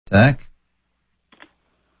the heck?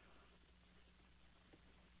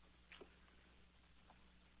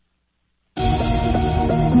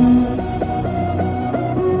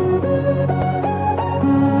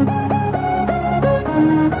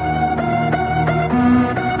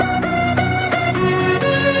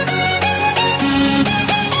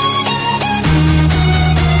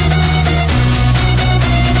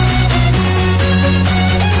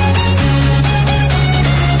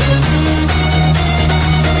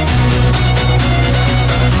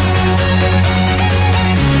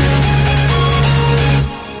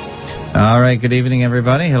 All right, good evening,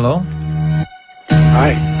 everybody. Hello.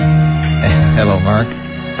 Hi. Hello, Mark.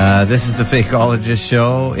 This is the Fakeologist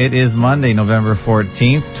Show. It is Monday, November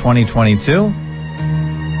 14th, 2022.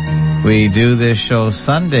 We do this show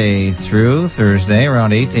Sunday through Thursday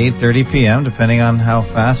around 8 to 8:30 p.m., depending on how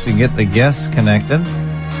fast we get the guests connected.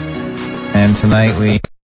 And tonight we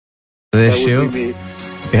this show.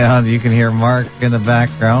 Yeah, you can hear Mark in the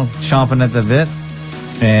background chomping at the bit.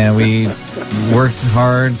 And we worked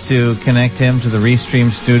hard to connect him to the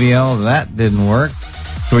Restream studio. That didn't work.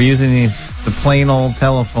 So we're using the plain old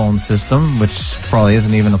telephone system, which probably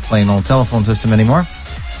isn't even a plain old telephone system anymore.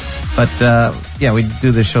 But, yeah, we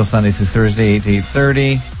do this show Sunday through Thursday, 8 to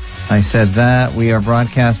 8:30. I said that. We are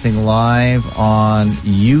broadcasting live on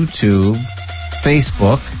YouTube,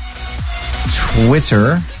 Facebook,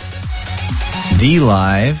 Twitter,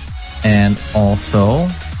 DLive, and also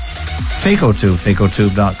FakeoTube.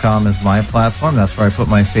 FakeoTube.com is my platform. That's where I put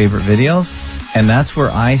my favorite videos. And that's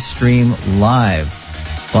where I stream live.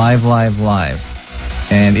 Live.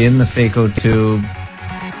 And in the FakeoTube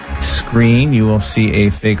screen, you will see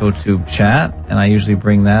a FakeoTube chat. And I usually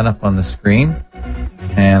bring that up on the screen.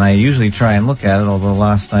 And I usually try and look at it, although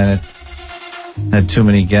last night I had too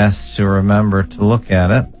many guests to remember to look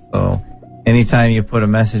at it. So anytime you put a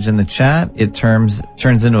message in the chat, it turns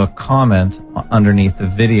into a comment underneath the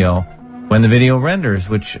video when the video renders,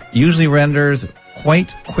 which usually renders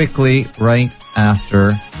quite quickly right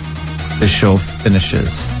after the show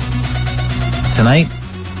finishes. Tonight,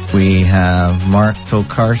 we have Mark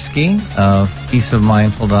Tokarski of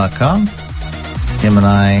peaceofmindful.com.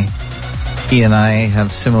 He and I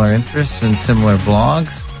have similar interests and similar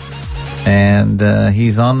blogs. And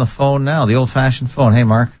he's on the phone now, the old-fashioned phone. Hey,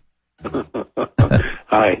 Mark.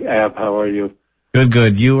 Hi, Ab. How are you?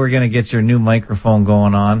 Good. You were going to get your new microphone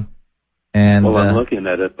going on. And, well, I'm looking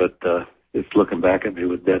at it, but it's looking back at me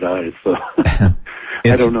with dead eyes, so I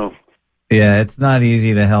don't know. Yeah, it's not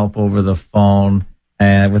easy to help over the phone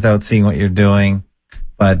without seeing what you're doing.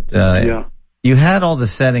 But you had all the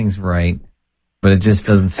settings right, but it just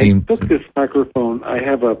doesn't seem... I took this microphone. I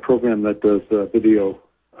have a program that does video,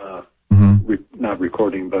 not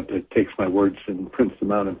recording, but it takes my words and prints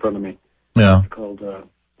them out in front of me. Yeah. It's called...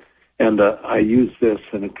 I use this,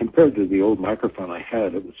 and compared to the old microphone I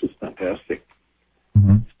had, it was just fantastic.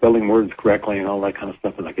 Spelling words correctly and all that kind of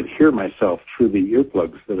stuff, and I could hear myself through the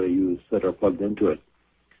earplugs that I use that are plugged into it.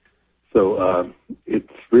 So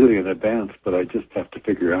it's really an advance, but I just have to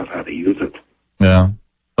figure out how to use it. Yeah.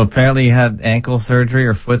 So apparently you had ankle surgery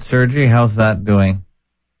or foot surgery. How's that doing?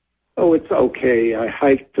 Oh, it's okay. I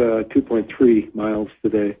hiked 2.3 miles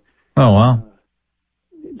today. Oh, wow.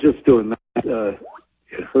 Just doing that.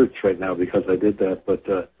 It hurts right now because I did that, but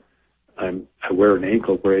I wear an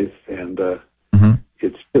ankle brace, and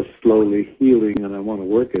it's just slowly healing, and I want to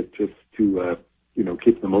work it just to,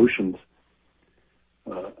 keep the motions.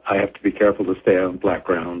 I have to be careful to stay on flat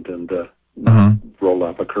ground and not roll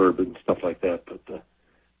off a curb and stuff like that. But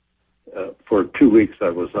for 2 weeks I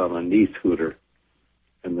was on a knee scooter,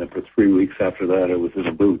 and then for 3 weeks after that I was in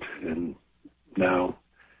a boot, and now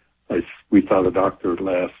we saw the doctor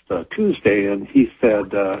last Tuesday, and he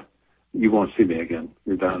said, you won't see me again.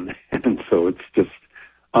 You're done. And so it's just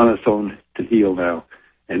on its own to heal now.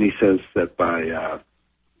 And he says that by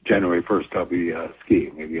January 1st, I'll be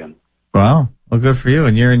skiing again. Wow. Well, good for you.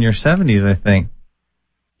 And you're in your 70s, I think.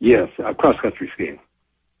 Yes, cross-country skiing.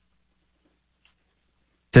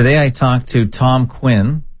 Today I talked to Tom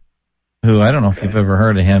Quinn, who I don't know if you've ever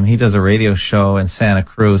heard of him. He does a radio show in Santa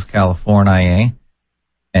Cruz, California.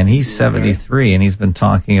 And he's 73, and he's been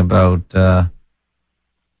talking about, what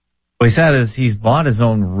he said is he's bought his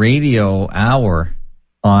own radio hour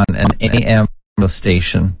on an AM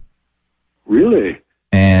station. Really?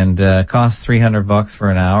 And costs $300 for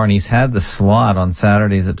an hour, and he's had the slot on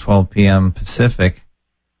Saturdays at 12 p.m. Pacific.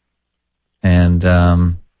 And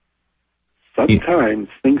sometimes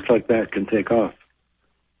things like that can take off.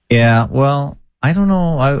 Yeah, well, I don't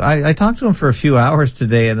know. I talked to him for a few hours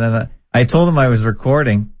today, and then I told him I was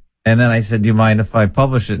recording, and then I said, do you mind if I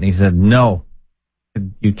publish it? And he said, no,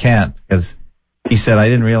 you can't, because He said, I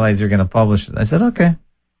didn't realize you're going to publish it. I said, okay.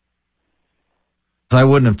 So I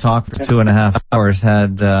wouldn't have talked for 2.5 hours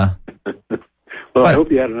had... Well, I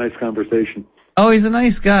hope you had a nice conversation. Oh, he's a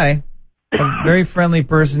nice guy. A very friendly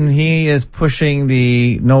person. He is pushing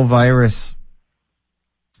the no virus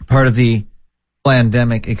part of the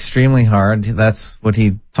pandemic extremely hard. That's what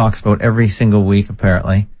he talks about every single week,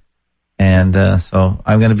 apparently. And so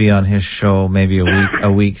I'm going to be on his show maybe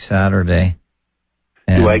a week Saturday.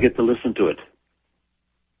 And, do I get to listen to it?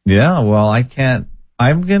 Yeah, well, I can't.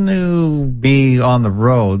 I'm going to be on the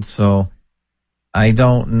road, so I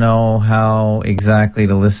don't know how exactly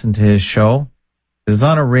to listen to his show. It's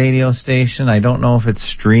on a radio station. I don't know if it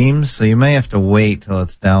streams, so you may have to wait till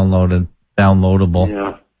it's downloadable.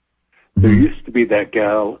 Yeah. There used to be that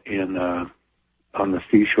gal in on the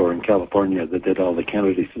seashore in California that did all the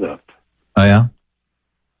Kennedy stuff. Oh, yeah?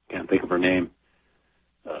 Can't think of her name.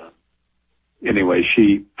 Anyway,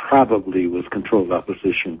 she probably was controlled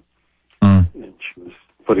opposition. And she was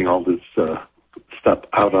putting all this stuff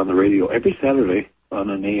out on the radio every Saturday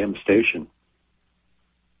on an AM station.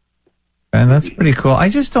 And that's pretty cool. I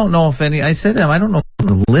just don't know if I said to him, I don't know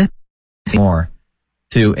if I'm listening more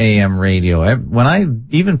to AM radio.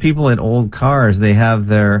 Even people in old cars, they have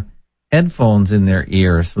their headphones in their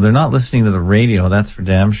ears, so they're not listening to the radio. That's for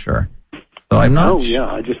damn sure. So I'm not. Oh, yeah.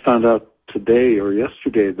 I just found out today or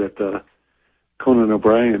yesterday that Conan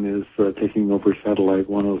O'Brien is taking over Satellite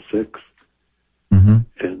 106.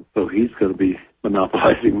 And so he's going to be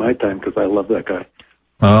monopolizing my time because I love that guy.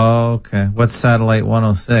 Oh, okay. What's Satellite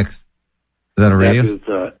 106? Is that a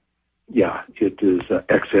radio? Yeah, it is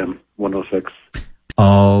XM 106.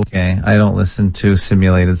 Oh, okay. I don't listen to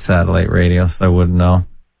simulated satellite radio, so I wouldn't know.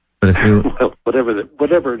 But if you... well,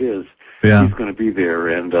 whatever it is, yeah, he's going to be there.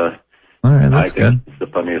 And all right, that's good. He's the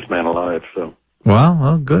funniest man alive. So. Wow,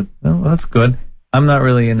 well, good. Well, that's good. I'm not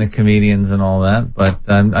really into comedians and all that, but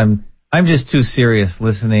I'm just too serious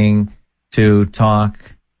listening to talk,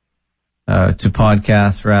 to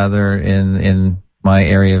podcasts rather in my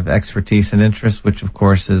area of expertise and interest, which of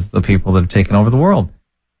course is the people that have taken over the world.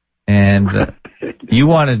 And you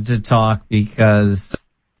wanted to talk because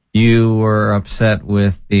you were upset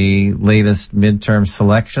with the latest midterm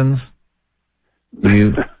selections.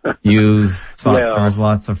 You thought there was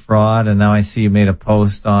lots of fraud, and now I see you made a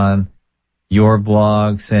post on your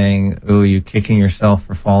blog saying, "Ooh, you kicking yourself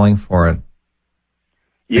for falling for it."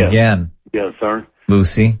 Yes. Again. Yes, sir.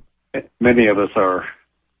 Lucy. Many of us are.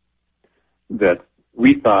 That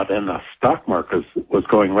we thought, and the stock market was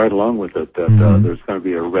going right along with it, that there's going to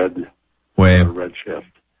be a red wave, a red shift.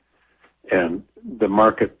 And the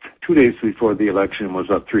market 2 days before the election was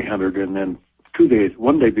up 300, and then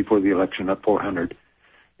 1 day before the election up 400,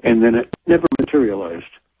 and then it never materialized.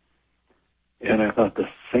 And I thought the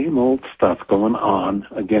same old stuff going on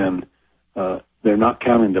again. They're not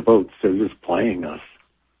counting the votes; they're just playing us.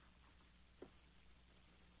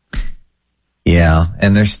 Yeah,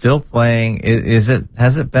 and they're still playing. Has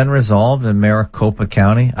it been resolved in Maricopa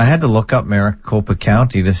County? I had to look up Maricopa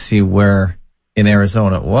County to see where in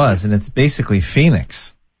Arizona it was, and it's basically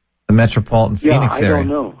Phoenix, the metropolitan Phoenix area. I don't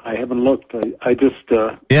know. I haven't looked. I just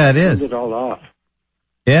it is. turned it all off.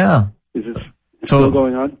 Yeah. Is it still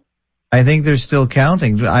going on? I think they're still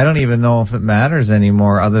counting. I don't even know if it matters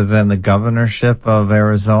anymore other than the governorship of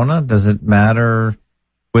Arizona. Does it matter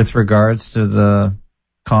with regards to the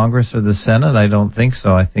Congress or the Senate? I don't think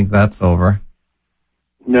so. I think that's over.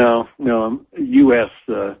 No. U.S.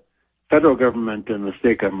 Federal government and the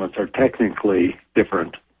state governments are technically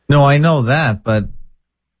different. No, I know that, but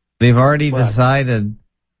they've already decided.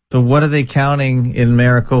 So what are they counting in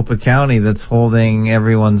Maricopa County that's holding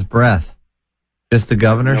everyone's breath? Just the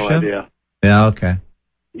governorship? No idea. Yeah, okay.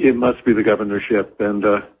 It must be the governorship. And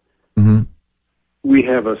we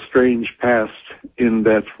have a strange past in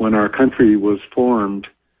that when our country was formed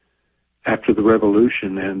after the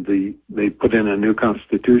revolution and they put in a new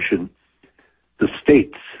constitution, the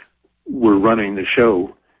states were running the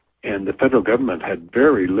show and the federal government had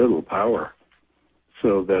very little power.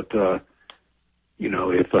 So that,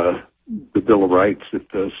 if the Bill of Rights, if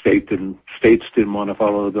the states didn't want to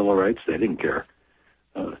follow the Bill of Rights, they didn't care.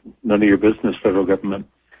 None of your business, federal government.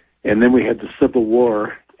 And then we had the Civil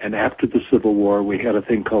War, and after the Civil War, we had a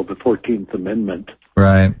thing called the 14th Amendment.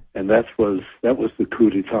 Right. And that was the coup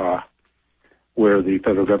d'etat, where the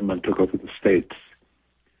federal government took over the states.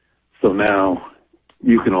 So now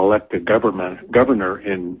you can elect a governor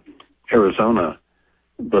in Arizona,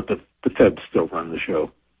 but the feds still run the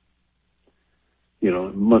show.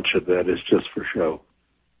 Much of that is just for show.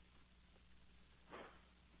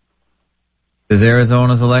 As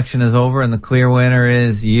Arizona's election is over and the clear winner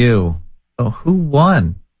is you. So who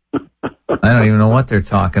won? I don't even know what they're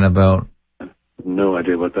talking about. No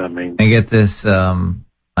idea what that means. I get this, I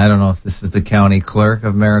don't know if this is the county clerk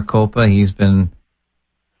of Maricopa. He's been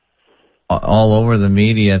all over the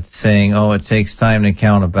media saying, oh, it takes time to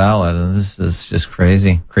count a ballot. And this is just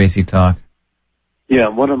crazy talk. Yeah,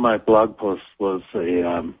 one of my blog posts was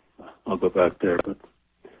I'll go back there, but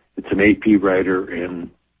it's an AP writer in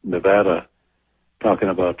Nevada talking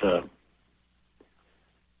about,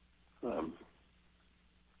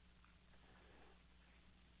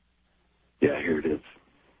 here it is.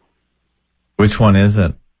 Which one is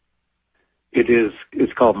it?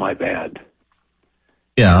 It's called My Bad.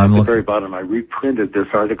 Yeah, I'm at the very bottom. I reprinted this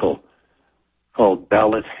article called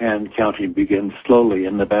Ballot Hand Counting Begins Slowly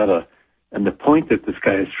in Nevada. And the point that this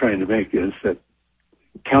guy is trying to make is that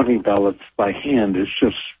counting ballots by hand is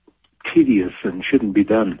just tedious and shouldn't be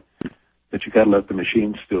done. That you got to let the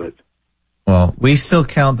machines do it. Well, we still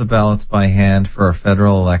count the ballots by hand for our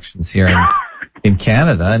federal elections here in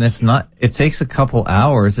Canada, and it takes a couple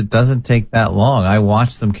hours. It doesn't take that long. I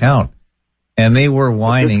watched them count, and they were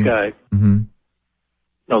whining. This guy, mm-hmm.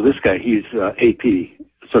 No, this guy, he's AP,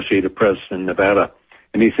 Associated Press in Nevada,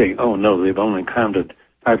 and he's saying, oh no, they've only counted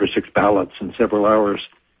 5 or 6 ballots in several hours.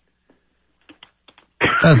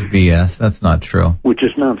 That's BS. That's not true. Which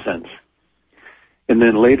is nonsense. And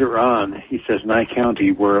then later on, he says, Nye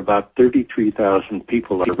County, where about 33,000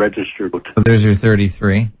 people are registered. So there's your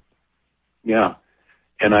 33. Yeah.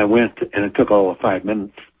 And I went, and it took all of 5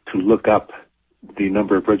 minutes to look up the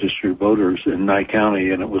number of registered voters in Nye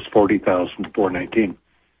County, and it was 40,419.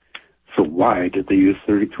 So why did they use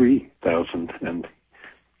 33,000? And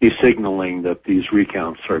he's signaling that these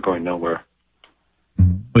recounts are going nowhere.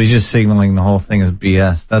 Well, he's just signaling the whole thing is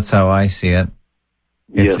BS. That's how I see it.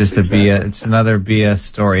 It's just exactly. It's another BS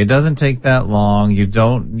story. It doesn't take that long.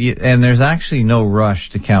 And there's actually no rush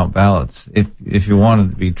to count ballots. If you wanted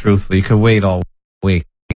to be truthful, you could wait all week.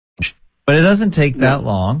 But it doesn't take that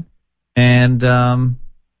long. And,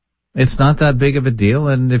 it's not that big of a deal.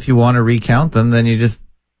 And if you want to recount them, then you just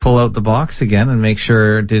pull out the box again and make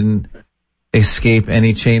sure it didn't escape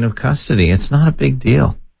any chain of custody. It's not a big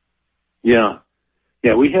deal. Yeah.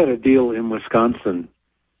 Yeah, we had a deal in Wisconsin,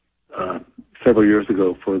 several years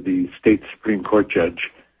ago for the state Supreme Court judge.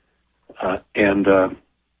 And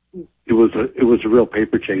it was a real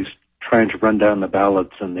paper chase trying to run down the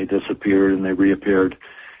ballots, and they disappeared and they reappeared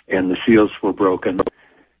and the seals were broken.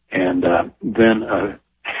 And then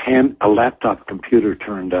a laptop computer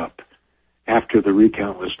turned up after the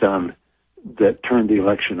recount was done that turned the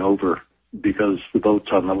election over because the votes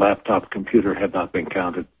on the laptop computer had not been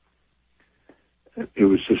counted. It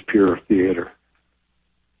was just pure theater.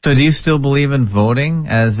 So do you still believe in voting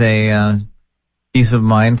as a peace of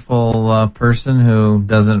mindful person who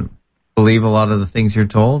doesn't believe a lot of the things you're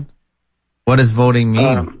told? What does voting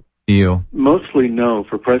mean to you? Mostly no.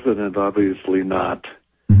 For president, obviously not.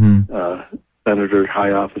 Mm-hmm. Senator,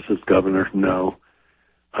 high offices, governor, no.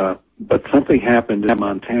 But something happened in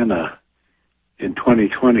Montana in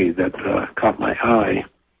 2020 that caught my eye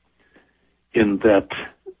in that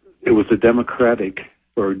it was a Democratic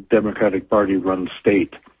Party run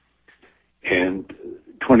state. And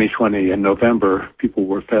 2020 in November, people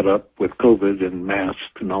were fed up with COVID and masks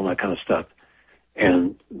and all that kind of stuff.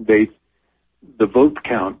 And the vote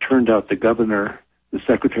count turned out the governor, the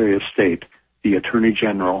secretary of state, the attorney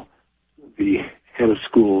general, the head of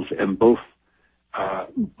schools, and both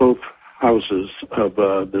houses of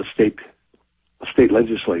the state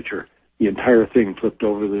legislature, the entire thing flipped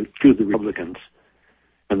over to the Republicans.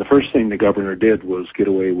 And the first thing the governor did was do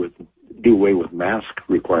away with mask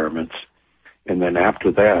requirements. And then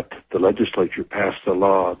after that, the legislature passed a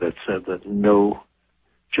law that said that no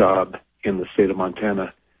job in the state of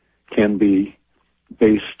Montana can be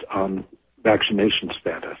based on vaccination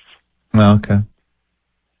status. Oh, okay.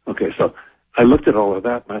 Okay, so I looked at all of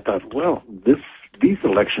that and I thought, well, these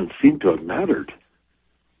elections seem to have mattered,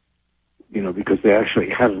 because they actually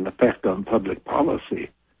had an effect on public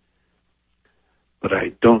policy. But I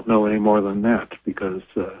don't know any more than that because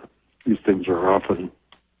these things are often,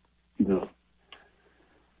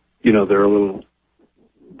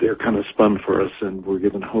 they're kind of spun for us and we're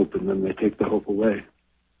given hope and then they take the hope away.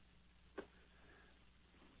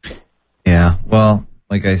 Yeah, well,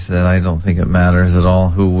 like I said, I don't think it matters at all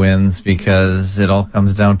who wins because it all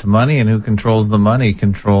comes down to money, and who controls the money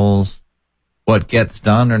controls what gets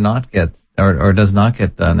done or does not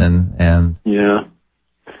get done. And yeah.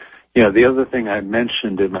 The other thing I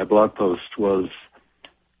mentioned in my blog post was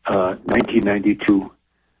 1992.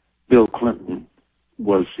 Bill Clinton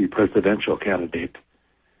was the presidential candidate,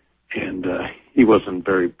 and he wasn't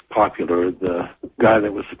very popular. The guy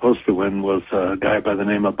that was supposed to win was a guy by the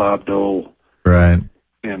name of Bob Dole. Right.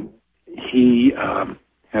 And he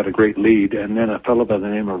had a great lead, and then a fellow by the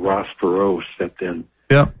name of Ross Perot stepped in.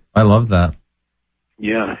 Yep, I love that.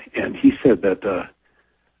 Yeah, and he said that,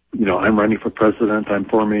 I'm running for president, I'm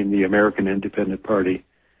forming the American Independent Party,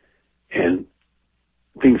 and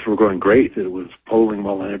things were going great. It was polling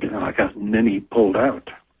well and everything like that, and then he pulled out.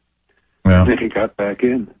 Yeah. And then he got back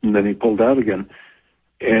in, and then he pulled out again.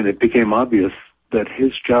 And it became obvious that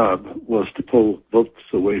his job was to pull votes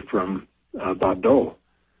away from Bob Dole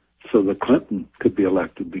so that Clinton could be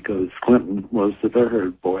elected, because Clinton was the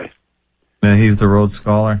Fairhaired boy. Yeah, he's the Rhodes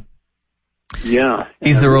Scholar. Yeah.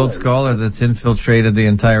 He's the Rhodes Scholar that's infiltrated the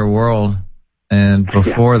entire world, and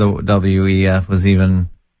before the WEF was even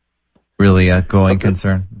really a going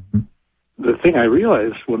concern. Mm-hmm. The thing I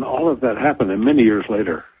realized when all of that happened, and many years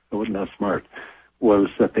later, I wasn't that smart, was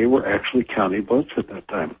that they were actually counting votes at that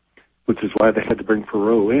time, which is why they had to bring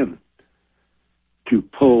Perot in to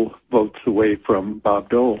pull votes away from Bob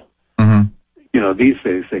Dole. Mm-hmm. These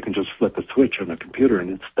days they can just flip a switch on a computer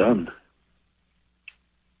and it's done.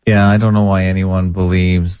 Yeah, I don't know why anyone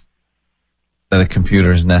believes that a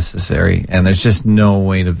computer is necessary, and there's just no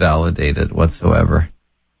way to validate it whatsoever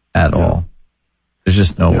at all. There's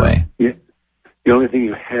just no way. Yeah. The only thing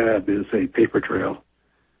you have is a paper trail.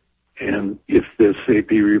 And if this AP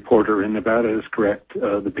reporter in Nevada is correct,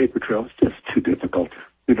 the paper trail is just too difficult.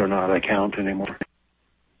 We don't know how to count anymore.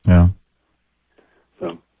 Yeah.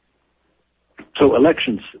 So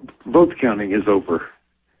elections, vote counting is over.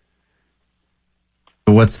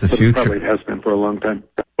 But what's the future? It probably has been for a long time.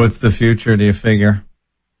 What's the future, do you figure?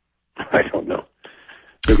 I don't know.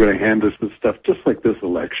 They're going to hand us this stuff just like this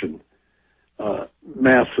election.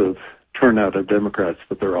 Massive turnout of Democrats,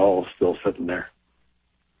 but they're all still sitting there.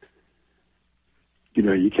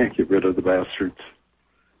 You can't get rid of the bastards.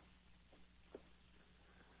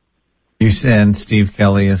 You said Steve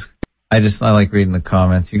Kelly is. I like reading the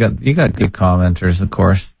comments. You got good commenters, of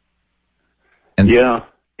course. And yeah,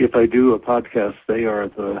 if I do a podcast, they are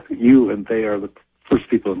the first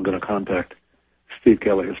people I'm going to contact. Steve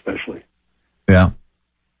Kelly, especially. Yeah,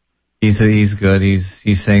 he's good.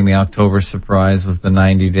 He's saying the October surprise was the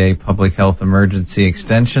 90-day public health emergency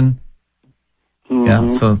extension. Mm-hmm. Yeah,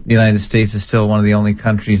 so the United States is still one of the only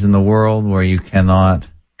countries in the world where you cannot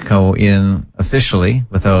go in officially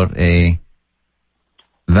without a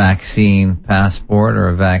vaccine passport or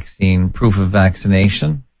a vaccine proof of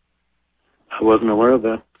vaccination. I wasn't aware of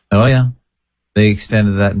that. Oh, yeah. They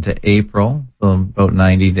extended that into April, so about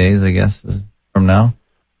 90 days, I guess, from now.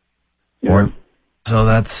 Yeah. So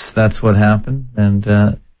that's what happened. And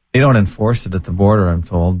they don't enforce it at the border, I'm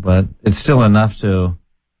told, but it's still enough to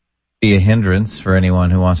be a hindrance for anyone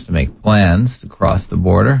who wants to make plans to cross the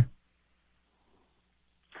border.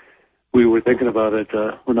 We were thinking about it.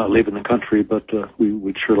 We're not leaving the country, but we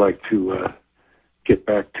would sure like to get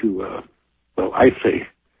back to, I say,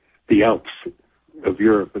 the Alps of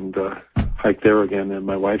Europe and hike there again. And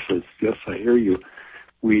my wife says, yes, I hear you.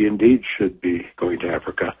 We indeed should be going to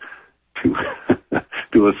Africa to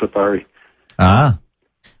do a safari. Ah.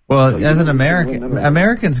 Well, as an American,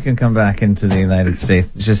 Americans can come back into the United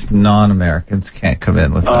States. It's just non-Americans can't come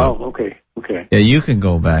in without. Oh, okay. Yeah, you can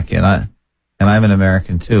go back in. And I'm an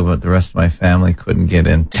American too, but the rest of my family couldn't get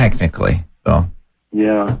in technically. So.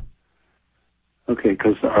 Yeah. Okay,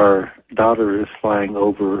 because our daughter is flying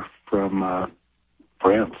over from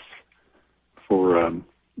France for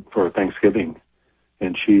Thanksgiving,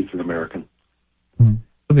 and she's an American.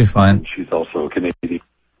 It'll be fine. And she's also a Canadian.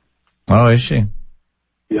 Oh, is she?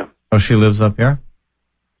 Yeah. Oh, she lives up here?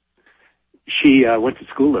 She went to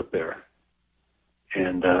school up there,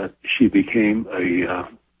 and she became an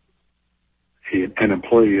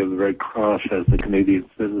employee of the Red Cross as a Canadian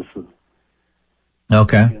citizen.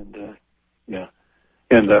 Okay.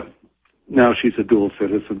 And now she's a dual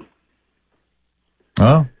citizen.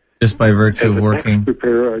 Oh, just by virtue of working. As a tax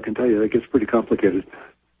preparer, I can tell you that gets pretty complicated.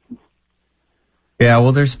 Yeah,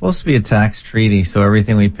 well, there's supposed to be a tax treaty, so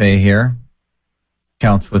everything we pay here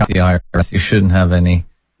counts with the IRS. You shouldn't have any.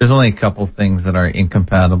 There's only a couple things that are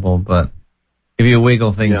incompatible, but if you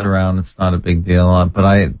wiggle things around, it's not a big deal.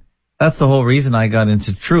 But that's the whole reason I got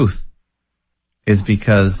into truth, is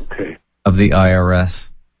because of the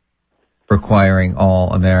IRS requiring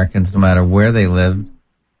all Americans, no matter where they lived,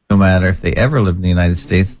 no matter if they ever lived in the United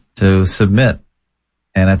States, to submit.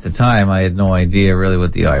 And at the time, I had no idea really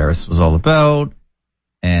what the IRS was all about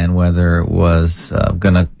and whether it was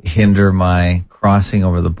going to hinder my crossing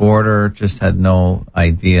over the border. Just had no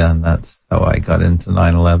idea, and that's how I got into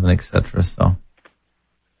 9/11, etc. So,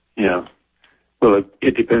 yeah. Well,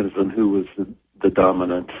 it depends on who was the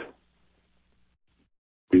dominant.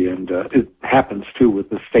 And it happens, too, with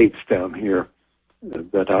the states down here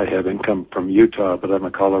that I have income from Utah, but I'm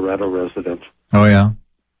a Colorado resident. Oh, yeah.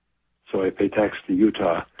 So I pay tax to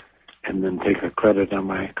Utah and then take a credit on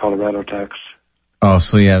my Colorado tax. Oh,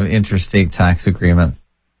 so you have interstate tax agreements.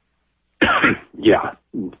 Yeah,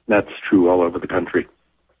 that's true all over the country.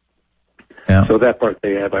 Yeah. So that part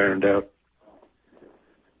they have ironed out.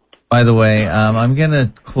 By the way, I'm going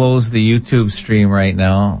to close the YouTube stream right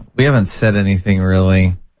now. We haven't said anything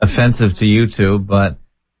really offensive to YouTube, but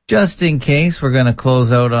just in case, we're going to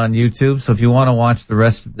close out on YouTube. So if you want to watch the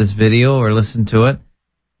rest of this video or listen to it,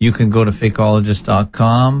 you can go to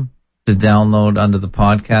fakeologist.com to download under the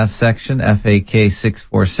podcast section,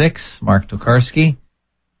 FAK646, Mark Tokarski,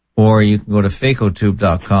 or you can go to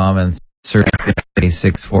fakotube.com and search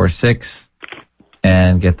FAK646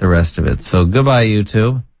 and get the rest of it. So goodbye,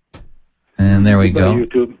 YouTube. And there we go.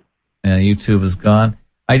 YouTube. Yeah, YouTube is gone.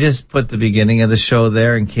 I just put the beginning of the show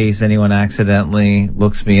there in case anyone accidentally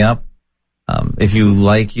looks me up. If you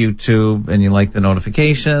like YouTube and you like the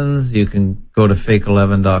notifications, you can go to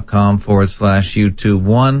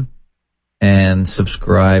fake11.com/YouTube1 and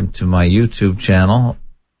subscribe to my YouTube channel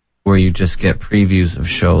where you just get previews of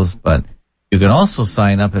shows. But you can also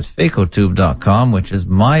sign up at fakotube.com, which is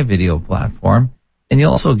my video platform, and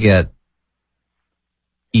you'll also get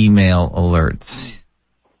email alerts.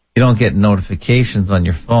 You don't get notifications on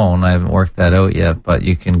your phone. I haven't worked that out yet, but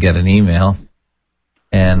you can get an email.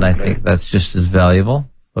 And I think that's just as valuable.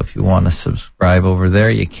 So if you want to subscribe over there,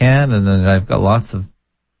 you can. And then I've got lots of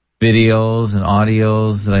videos and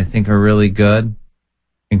audios that I think are really good,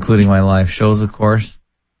 including my live shows, of course.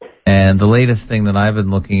 And the latest thing that I've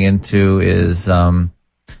been looking into is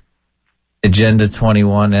Agenda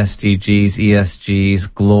 21, SDGs,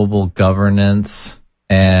 ESGs, global governance.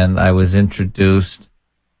 And I was introduced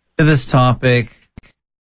to this topic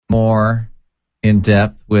more in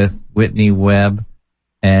depth with Whitney Webb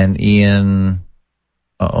and Ian,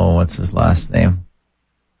 what's his last name?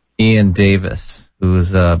 Ian Davis, who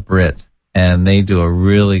is a Brit. And they do a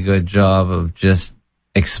really good job of just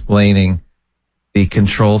explaining the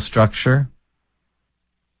control structure.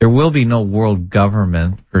 There will be no world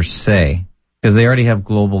government per se, because they already have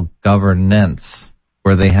global governance,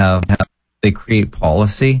 where they create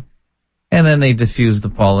policy, and then they diffuse the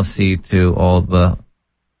policy to all the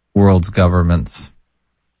world's governments.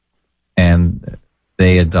 And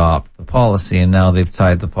they adopt the policy, and now they've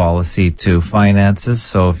tied the policy to finances.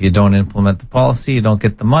 So if you don't implement the policy, you don't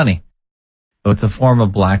get the money. So it's a form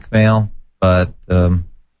of blackmail, but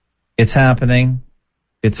it's happening.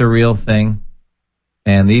 It's a real thing.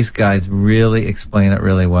 And these guys really explain it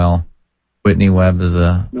really well. Whitney Webb is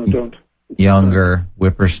a younger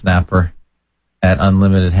whippersnapper at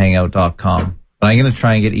unlimitedhangout.com. But I'm going to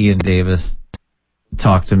try and get Ian Davis to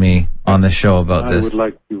talk to me on the show about this.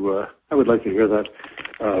 I would like to hear that.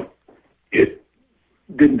 It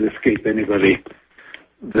didn't escape anybody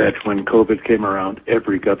that when COVID came around,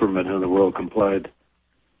 every government in the world complied.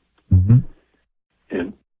 Mm-hmm.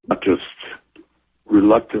 And not just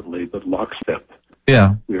reluctantly, but lockstep.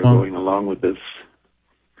 Yeah. We are going along with this.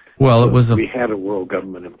 Well, we had a world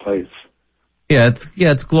government in place. Yeah,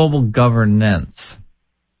 it's global governance.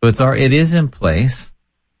 So it is in place.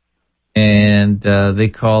 And they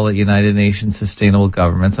call it United Nations Sustainable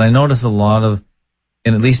Governments. And I notice a lot of,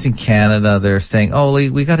 and at least in Canada, they're saying,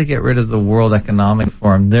 we got to get rid of the World Economic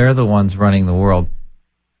Forum. They're the ones running the world.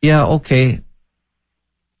 Yeah, okay.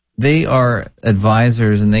 They are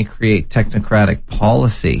advisors and they create technocratic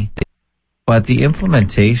policy, but the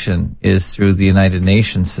implementation is through the United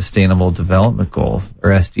Nations Sustainable Development Goals, or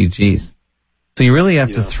SDGs. So you really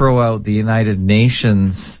have to throw out the United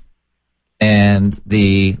Nations and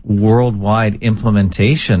the worldwide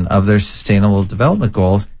implementation of their Sustainable Development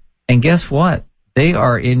Goals. And guess what? They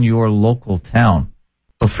are in your local town.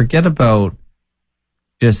 So forget about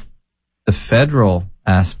just the federal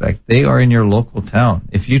aspect. They are in your local town.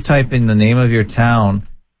 If you type in the name of your town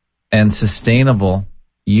and sustainable,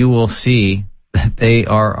 you will see that they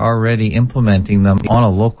are already implementing them on a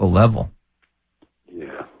local level.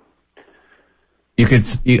 Yeah.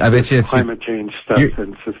 I bet you if climate change stuff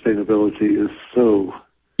and sustainability is so...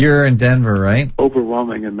 You're in Denver, right?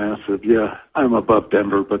 Overwhelming and massive. Yeah, I'm above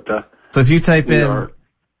Denver, but... So if you type in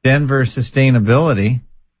Denver sustainability,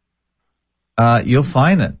 you'll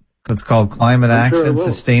find it. It's called Climate Action,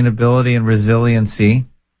 Sustainability and Resiliency,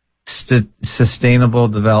 Sustainable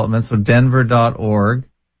Development. So denver.org.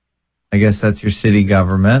 I guess that's your city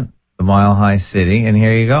government, the Mile High City, and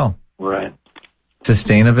here you go. Right.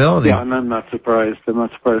 Sustainability. Yeah, and I'm not surprised. I'm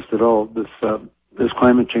not surprised at all. This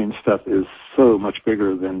climate change stuff is so much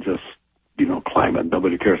bigger than just, climate.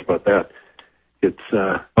 Nobody cares about that. It's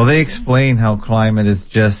well, they explain how climate is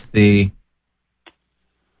just the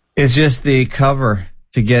cover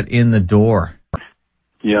to get in the door.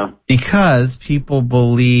 Yeah. Because people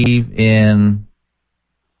believe in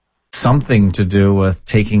something to do with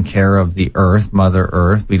taking care of the earth, Mother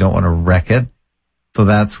Earth. We don't want to wreck it. So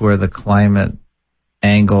that's where the climate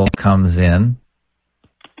angle comes in.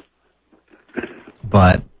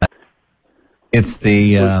 But it's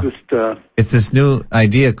it's this new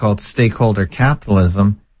idea called stakeholder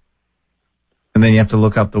capitalism. And then you have to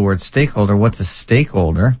look up the word stakeholder. What's a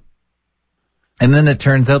stakeholder? And then it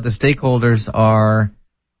turns out the stakeholders are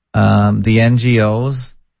the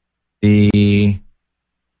NGOs, the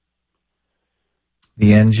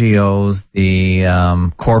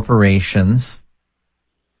corporations.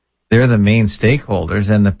 They're the main stakeholders,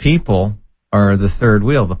 and the people are the third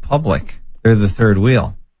wheel, the public. They're the third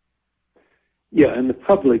wheel. Yeah, and the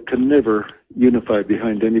public can never unify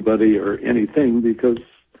behind anybody or anything because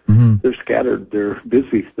they're scattered, they're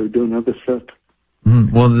busy, they're doing other stuff.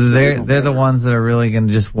 Mm-hmm. Well, they're the ones that are really going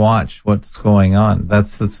to just watch what's going on.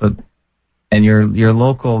 That's what, and your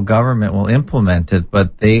local government will implement it,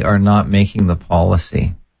 but they are not making the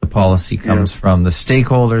policy. The policy comes from the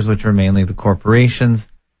stakeholders, which are mainly the corporations,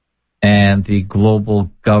 and the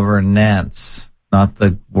global governance. Not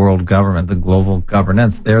the world government, the global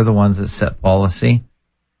governance. They're the ones that set policy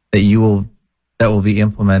that will be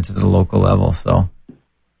implemented at a local level. So,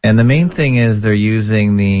 and the main thing is they're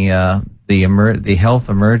using the health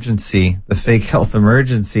emergency, the fake health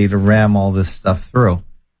emergency, to ram all this stuff through.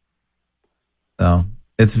 So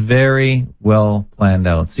it's very well planned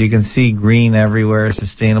out. So you can see green everywhere,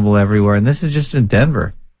 sustainable everywhere, and this is just in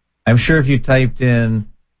Denver. I'm sure if you typed in,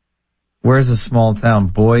 where's a small town,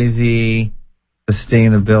 Boise,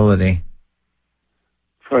 sustainability.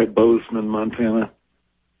 Try Bozeman, Montana.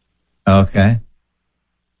 Okay.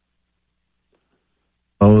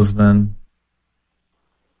 Bozeman.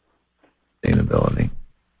 Sustainability.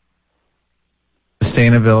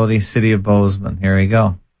 Sustainability, City of Bozeman. Here we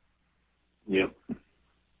go. Yep.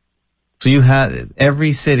 So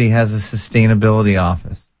every city has a sustainability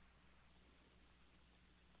office.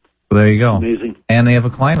 So there you go. Amazing. And they have a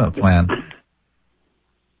climate plan.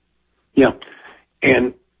 Yeah.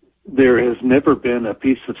 And there has never been a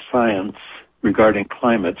piece of science regarding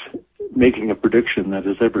climate making a prediction that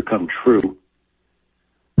has ever come true.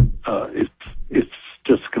 It's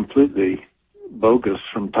just completely bogus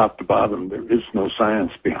from top to bottom. There is no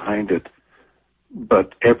science behind it.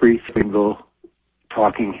 But every single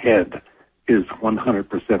talking head is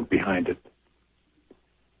 100% behind it.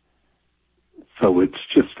 So it's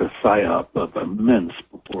just a psyop of immense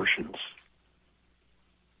proportions.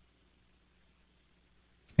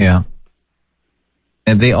 Yeah.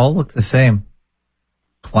 And they all look the same.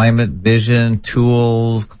 Climate vision,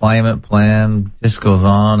 tools, climate plan, just goes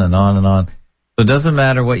on and on and on. So it doesn't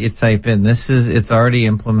matter what you type in. It's already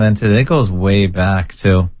implemented. It goes way back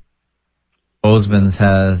too. Bozeman's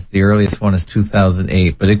the earliest one is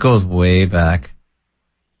 2008, but it goes way back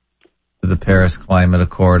to the Paris Climate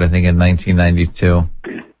Accord, I think in 1992.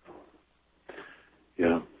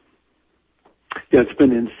 Yeah. Yeah, it's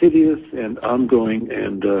been insidious and ongoing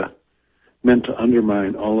and meant to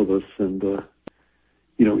undermine all of us and,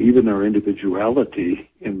 even our individuality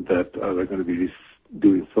in that they're going to be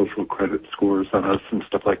doing social credit scores on us and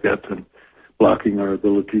stuff like that and blocking our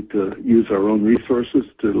ability to use our own resources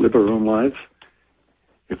to live our own lives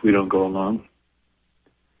if we don't go along.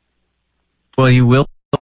 Well, you will,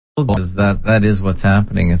 because that is what's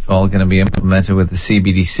happening. It's all going to be implemented with the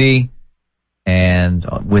CBDC, and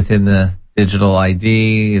within the digital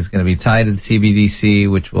ID is going to be tied to the CBDC,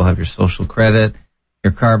 which will have your social credit,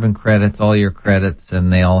 your carbon credits, all your credits,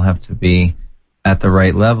 and they all have to be at the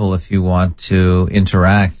right level if you want to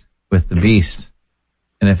interact with the beast.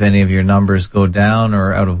 And if any of your numbers go down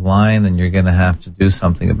or out of line, then you're going to have to do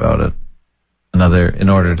something about it in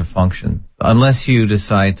order to function. So unless you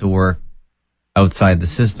decide to work outside the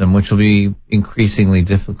system, which will be increasingly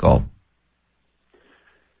difficult.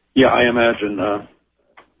 Yeah, I imagine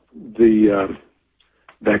the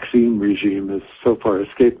vaccine regime has so far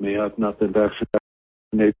escaped me. I've not been vaccinated.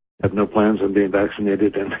 I have no plans on being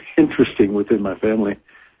vaccinated. And interesting, within my family,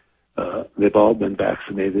 they've all been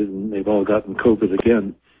vaccinated and they've all gotten COVID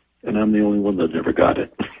again. And I'm the only one that never got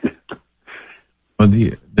it.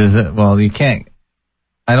 Well, you can't.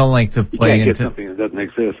 I don't like to play you can't into get something that doesn't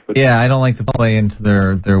exist. But yeah, I don't like to play into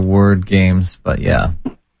their word games. But yeah.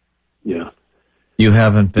 You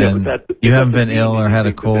haven't been ill or had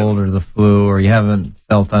a cold or the flu, or you haven't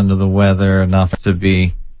felt under the weather enough to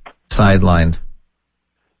be sidelined.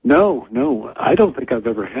 No, I don't think I've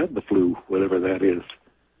ever had the flu, whatever that is.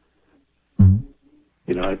 Mm-hmm.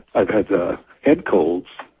 You know, I've had head colds,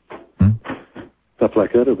 stuff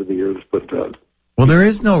like that over the years, but... well, there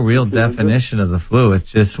is no real definition of the flu.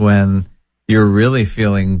 It's just when you're really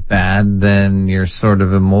feeling bad, then you're sort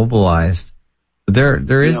of immobilized.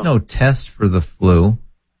 There is no test for the flu.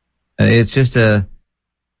 It's just a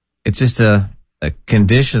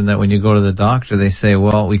condition that when you go to the doctor, they say,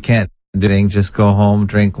 well, we can't do anything. Just go home,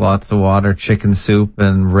 drink lots of water, chicken soup,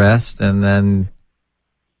 and rest, and then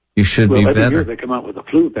you should be better. Every year they come out with a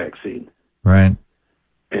flu vaccine. Right.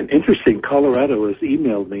 And interesting, Colorado has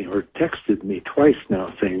emailed me or texted me twice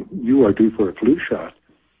now saying, you are due for a flu shot.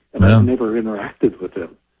 And I've never interacted with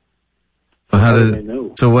them. So how do they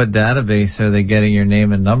know? So what database are they getting your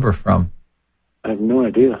name and number from? I have no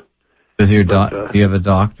idea. Does your do you have a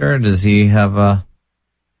doctor? Does he have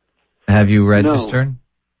you registered?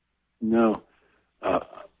 No.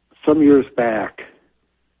 Some years back,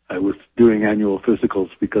 I was doing annual physicals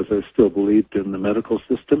because I still believed in the medical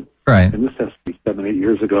system. Right. And this has to be 7, 8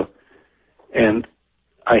 years ago. And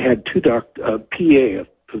I had two a PA, a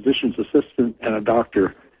physician's assistant, and a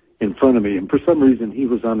doctor in front of me. And for some reason, he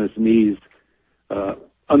was on his knees,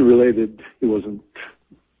 unrelated. He wasn't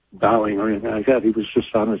bowing or anything like that. He was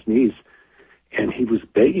just on his knees. And he was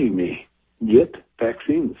begging me, get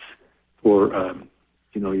vaccines for,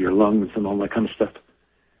 your lungs and all that kind of stuff.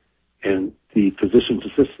 And the physician's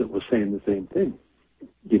assistant was saying the same thing,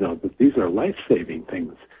 that these are life-saving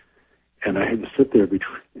things. And I had to sit there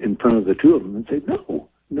in front of the two of them and say, no,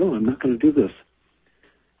 I'm not going to do this.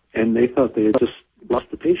 And they thought they had just lost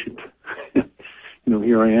the patient.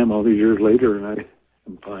 Here I am all these years later, and I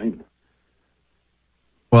am fine.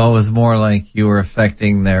 Well, it was more like you were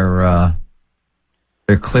affecting their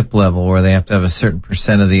clip level, where they have to have a certain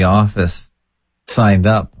percent of the office signed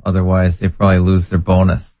up. Otherwise, they probably lose their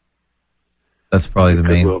bonus. That's probably the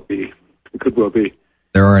main. It could well be.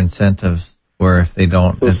 There are incentives where if they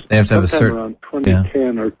don't, so they have to have a certain. Around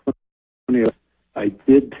 2010 or 20, I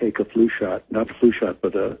did take a flu shot, not a flu shot,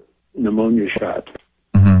 but a pneumonia shot.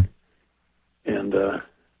 Mm-hmm. And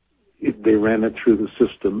they ran it through the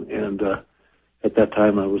system. And at that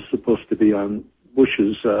time, I was supposed to be on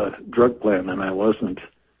Bush's drug plan, and I wasn't.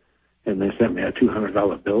 And they sent me a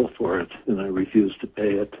 $200 bill for it, and I refused to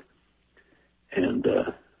pay it. And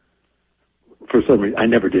for some reason, I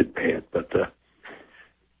never did pay it, but,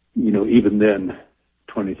 even then,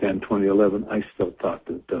 2010, 2011, I still thought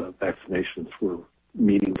that vaccinations were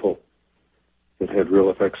meaningful. It had real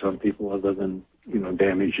effects on people other than,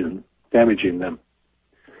 damaging them.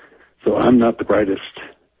 So I'm not the brightest,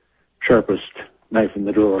 sharpest knife in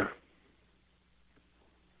the drawer.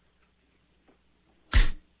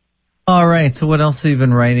 All right. So what else have you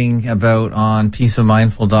been writing about on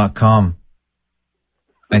peaceofmindful.com?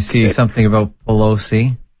 I see something about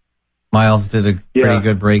Pelosi. Miles did a pretty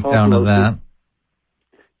good breakdown of that.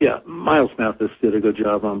 Yeah, Miles Mathis did a good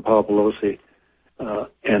job on Paul Pelosi.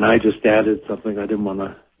 And I just added something. I didn't want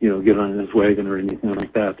to, get on his wagon or anything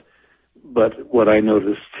like that. But what I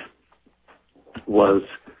noticed was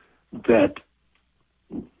that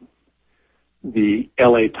the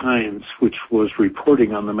LA Times, which was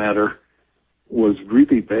reporting on the matter, was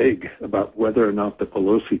really vague about whether or not the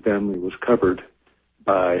Pelosi family was covered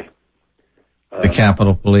by the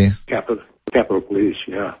Capitol Police. Capitol Police,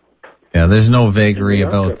 yeah. Yeah, there's no vagary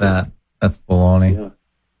about that. That's baloney.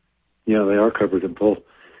 Yeah, they are covered in full.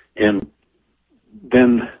 And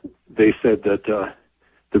then they said that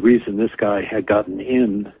the reason this guy had gotten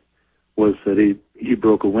in was that he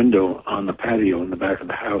broke a window on the patio in the back of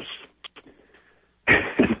the house.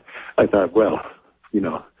 I thought, well,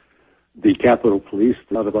 the Capitol Police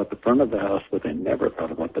thought about the front of the house, but they never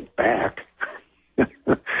thought about the back.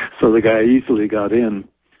 So the guy easily got in.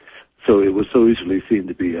 So it was so easily seen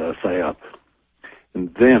to be a psyop.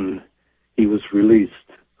 And then he was released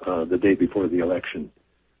the day before the election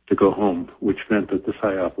to go home, which meant that the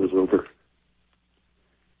psyop was over.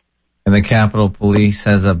 And the Capitol Police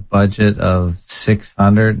has a budget of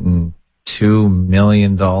 $602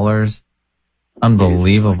 million.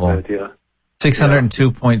 Unbelievable. Like that, yeah.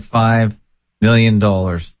 $602.5 million.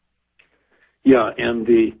 Yeah, and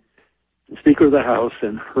the Speaker of the House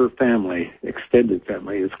and her family, extended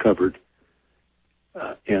family, is covered.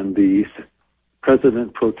 And the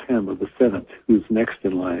President Pro Tem of the Senate, who's next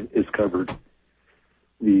in line, is covered.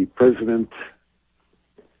 The President,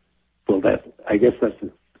 I guess that's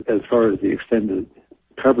as far as the extended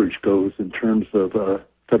coverage goes in terms of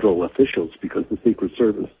federal officials, because the Secret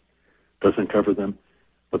Service doesn't cover them,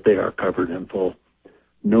 but they are covered in full.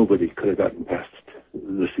 Nobody could have gotten past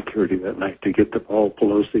the security that night to get to Paul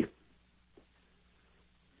Pelosi.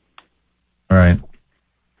 All right.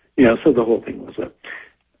 Yeah, so the whole thing was that.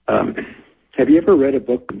 Have you ever read a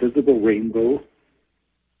book, Invisible Rainbow?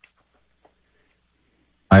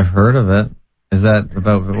 I've heard of it. Is that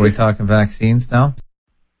about, are we talking vaccines now?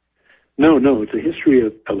 No, it's a history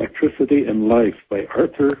of electricity and life by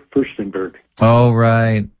Arthur Furstenberg. Oh,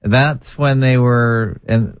 right. That's when they were,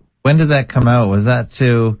 and when did that come out? Was that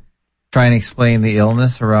to try and explain the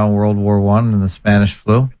illness around World War I and the Spanish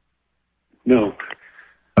flu? No.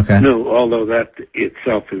 Okay. No, although that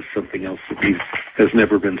itself is something else that has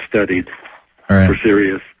never been studied All for right.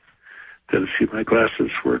 serious. To see my glasses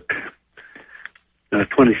work.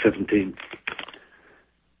 2017.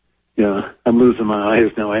 Yeah, I'm losing my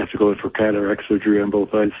eyes now. I have to go in for cataract surgery on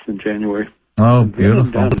both eyes in January. Oh,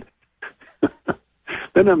 beautiful.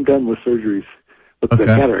 Then I'm done with surgeries. But Okay.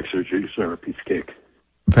 the cataract surgeries are a piece of cake.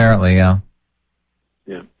 Apparently, yeah.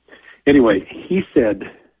 Yeah. Anyway, he said,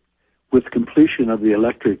 with completion of the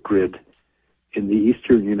electric grid in the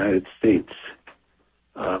eastern United States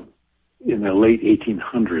in the late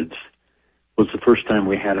 1800s was the first time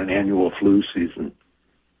we had an annual flu season.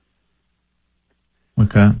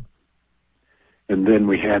 Okay. And then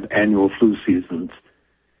we had annual flu seasons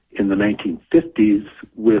in the 1950s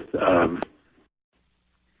with, trying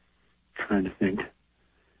to think,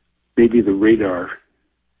 maybe the radar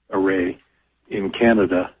array in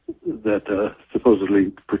Canada that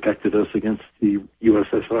supposedly protected us against the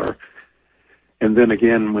USSR. And then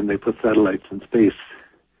again, when they put satellites in space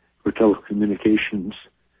for telecommunications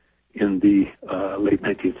in the late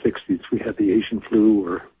 1960s, we had the Asian flu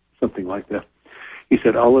or something like that. He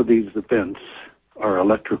said all of these events are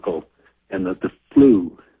electrical and that the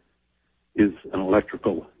flu is an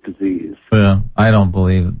electrical disease. Yeah, I don't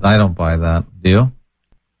buy that. Do you?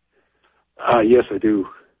 Yes, I do.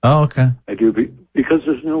 Oh, okay. I do, because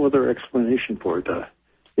there's no other explanation for it.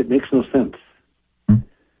 It makes no sense.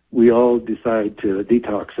 We all decide to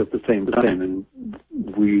detox at the same time, and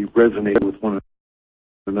we resonate with one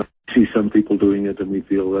another. See some people doing it, and we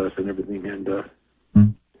feel less and everything. And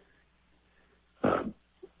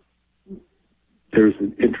there's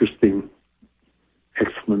an interesting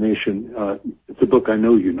explanation. It's a book I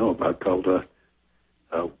know you know about called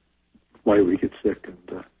Why We Get Sick.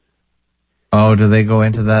 And Oh, do they go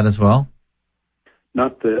into that as well?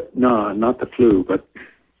 not the flu, but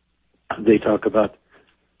they talk about.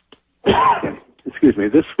 Excuse me.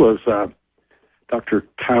 This was Dr.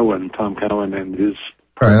 Cowan, Tom Cowan, and his.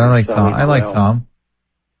 Right, I like Tom. I like Tom.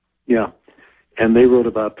 Yeah, and they wrote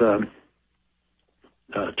about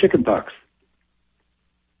chickenpox,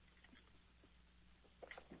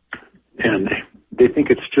 and they think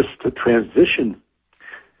it's just a transition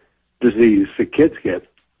disease that kids get.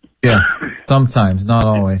 Yes, sometimes, not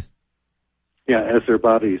always. Yeah, as their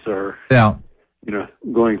bodies are, Yeah,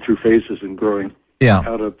 going through phases and growing yeah,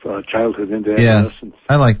 out of childhood into yes. adolescence.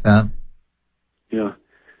 I like that. Yeah,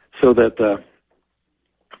 so that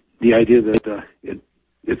the idea that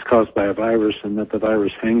it's caused by a virus and that the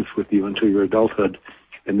virus hangs with you until your adulthood,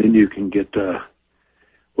 and then you can get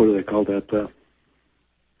what do they call that?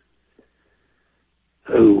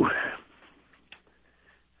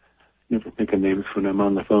 Never think of names when I'm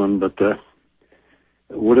on the phone, but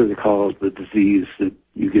what do they call the disease that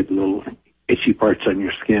you get little itchy parts on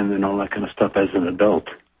your skin and all that kind of stuff as an adult?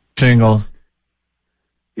 Shingles.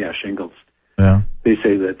 Yeah, shingles. Yeah, They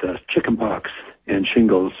say that chickenpox and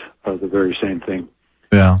shingles are the very same thing.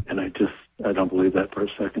 yeah. And I don't believe that for a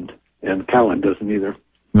second. And Cowan doesn't either.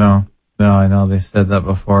 No, I know they said that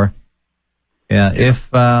before. Yeah,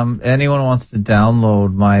 if anyone wants to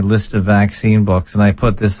download my list of vaccine books, and I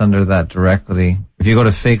put this under that directly, if you go to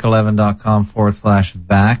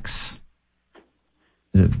fake11.com/vax,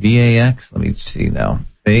 is it VAX? Let me see now.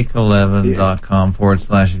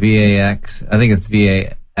 Fake11.com/VAX. I think it's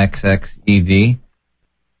VAXXED.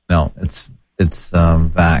 No, it's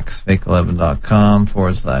Vax.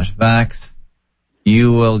 Fake11.com/Vax.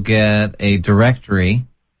 You will get a directory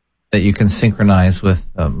that you can synchronize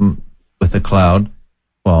with the cloud,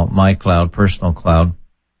 well, my cloud, personal cloud,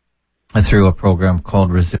 through a program called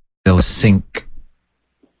Resilience Sync.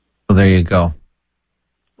 So there you go.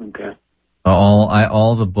 Okay.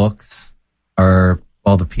 All the books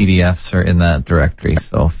all the PDFs are in that directory.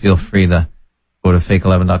 So feel free to go to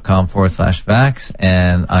fake11.com/Vax,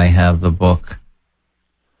 and I have the book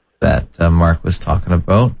that Mark was talking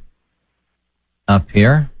about up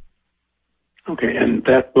here. Okay, and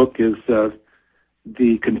that book is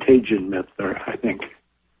The Contagion Myth, I think.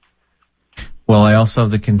 Well, I also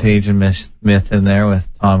have the Contagion myth in there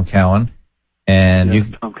with Tom Cowan. And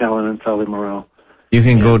yes, Tom Cowan and Sally Morrell. You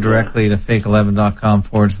can go directly to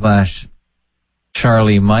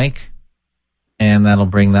fake11.com/Charlie Mike, and that'll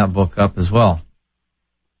bring that book up as well.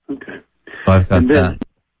 Okay. So I've got and then, that.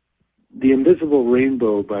 The Invisible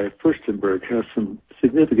Rainbow by Furstenberg has some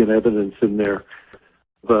significant evidence in there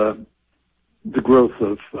of the growth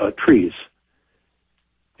of trees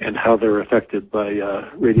and how they're affected by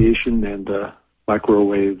radiation and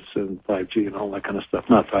microwaves and 5G and all that kind of stuff.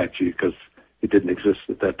 Not 5G, because it didn't exist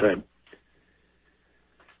at that time.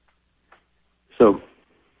 So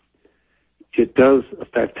it does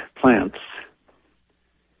affect plants,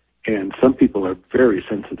 and some people are very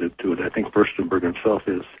sensitive to it. I think Furstenberg himself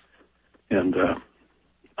is, and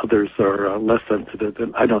others are less sensitive.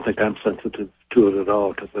 And I don't think I'm sensitive to it at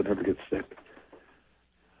all because I never get sick.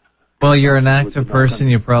 Well, you're an active person.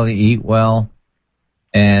 You probably eat well,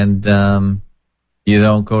 and you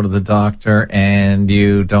don't go to the doctor, and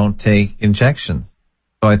you don't take injections.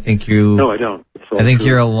 So I think you... No, I don't. I think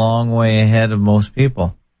you're a long way ahead of most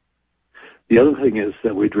people. The other thing is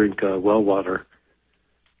that we drink well water,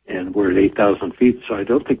 and we're at 8,000 feet, so I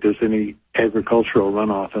don't think there's any agricultural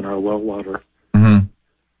runoff in our well water. Mm-hmm.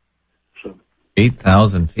 So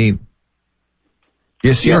 8,000 feet.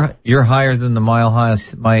 Yes, yeah. You're higher than the Mile High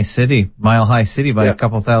City by a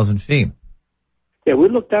couple thousand feet. Yeah, we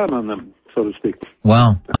look down on them, so to speak.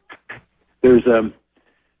 Wow. There's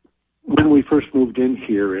when we first moved in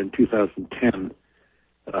here in 2010,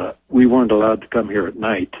 we weren't allowed to come here at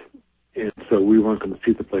night, and so we weren't going to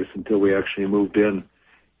see the place until we actually moved in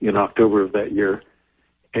October of that year.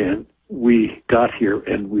 And we got here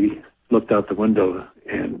and we looked out the window,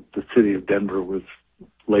 and the city of Denver was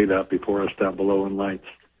laid out before us down below in lights.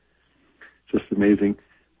 Just amazing.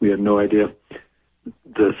 We had no idea.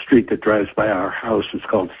 The street that drives by our house is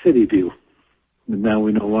called City View, and now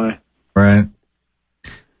we know why. Right.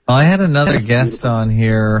 Well, I had another guest on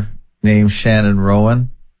here named Shannon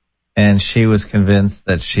Rowan, and she was convinced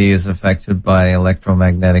that she is affected by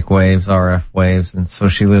electromagnetic waves, RF waves, and so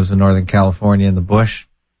she lives in Northern California in the bush,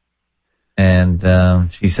 and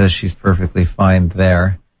she says she's perfectly fine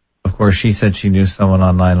there. Of course, she said she knew someone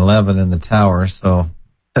on 9/11 in the tower, so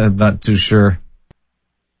I'm not too sure.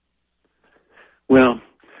 Well,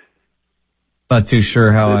 not too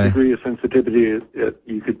sure how the degree of sensitivity,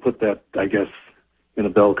 you could put that, I guess, in a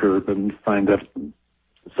bell curve and find that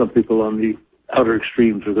some people on the outer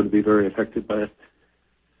extremes are going to be very affected by it.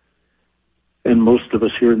 And most of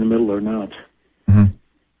us here in the middle are not. Mm-hmm.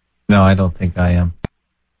 No, I don't think I am.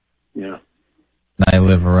 Yeah. I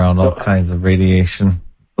live around all kinds of radiation,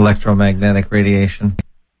 electromagnetic radiation.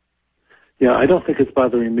 Yeah, I don't think it's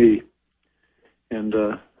bothering me. And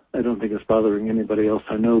I don't think it's bothering anybody else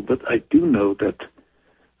I know. But I do know that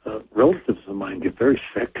relatives of mine get very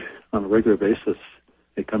sick on a regular basis.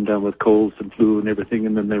 They come down with colds and flu and everything,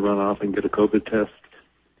 and then they run off and get a COVID test,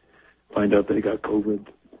 find out they got COVID.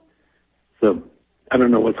 So I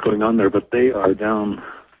don't know what's going on there, but they are down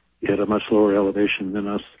at a much lower elevation than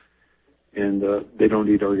us, and they don't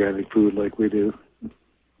eat organic food like we do.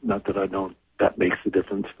 Not that I don't, that makes a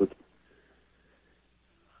difference, but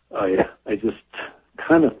I just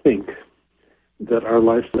kind of think that our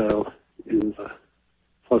lifestyle is,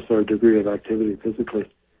 plus our degree of activity physically,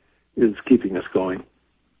 is keeping us going.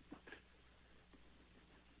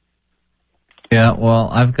 Yeah, well,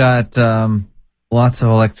 I've got lots of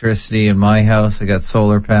electricity in my house. I got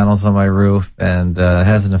solar panels on my roof, and it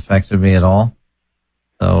hasn't affected me at all.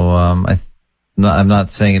 So I'm not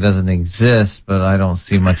saying it doesn't exist, but I don't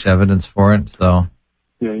see much evidence for it. So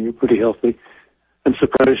yeah, you're pretty healthy. I'm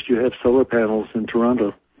surprised you have solar panels in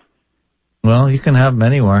Toronto. Well, you can have them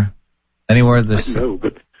anywhere. Anywhere there's... I know,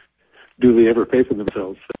 but do they ever pay for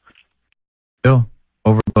themselves? No,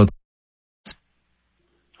 over about...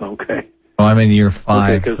 Okay. Oh, I'm in year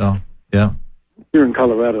 5, so, yeah. Here in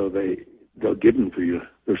Colorado, they'll give them to you.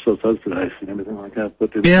 They're so subsidized and everything like that.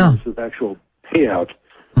 But in terms of actual payout,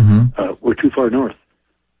 we're too far north.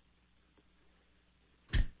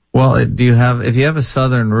 Well, if you have a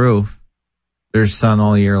southern roof, there's sun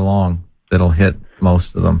all year long that'll hit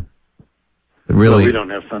most of them. Well, we don't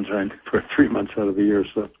have sunshine for 3 months out of the year,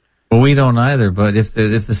 so. Well, we don't either, but if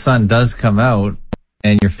the sun does come out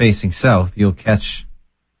and you're facing south, you'll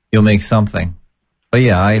make something. But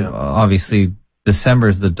yeah, obviously December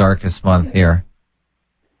is the darkest month here.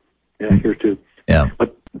 Yeah, here too. Yeah.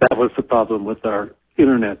 But that was the problem with our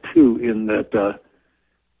internet too, in that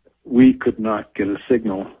we could not get a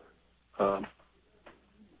signal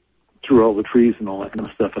through all the trees and all that kind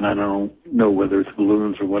of stuff. And I don't know whether it's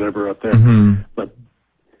balloons or whatever up there, but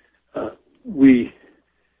we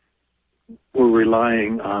were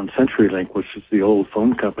relying on CenturyLink, which is the old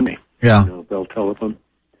phone company. Yeah. Bell Telephone.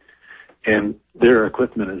 And their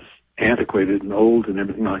equipment is antiquated and old and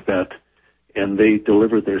everything like that. and they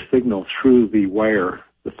deliver their signal through the wire,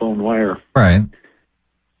 the phone wire. Right.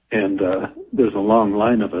 And there's a long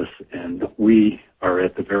line of us, and we are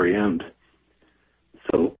at the very end.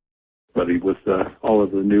 So, buddy, with all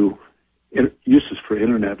of the new uses for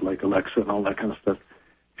internet, like Alexa and all that kind of stuff,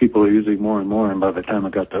 people are using more and more, and by the time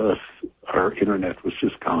it got to us, our internet was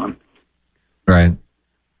just gone. Right.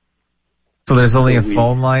 So there's only a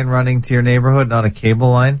phone line running to your neighborhood, not a cable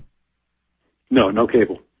line? No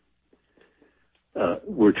cable.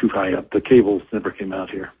 We're too high up. The cables never came out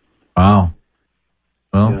here. Wow.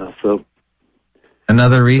 Well, yeah, so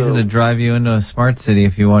another reason to drive you into a smart city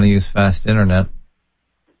if you want to use fast internet.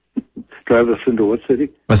 Drive us into what city?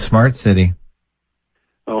 A smart city.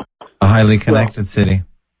 Oh. A highly connected city.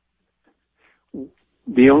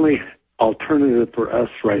 The only alternative for us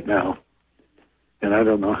right now, and I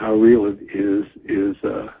don't know how real it is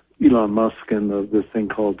Elon Musk and this thing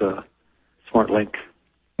called SmartLink.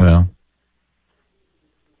 Well.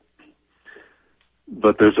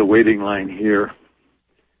 But there's a waiting line here.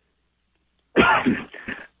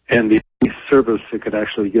 And the service that could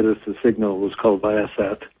actually get us the signal was called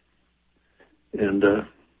Viasat. And,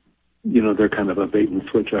 they're kind of a bait and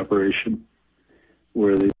switch operation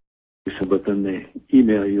where but then they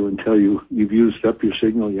email you and tell you you've used up your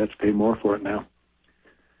signal, you have to pay more for it now.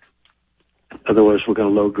 Otherwise, we're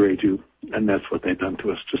going to low grade you. And that's what they've done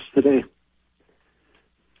to us just today.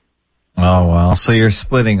 Oh, wow. So you're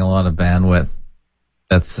splitting a lot of bandwidth.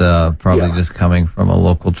 That's probably just coming from a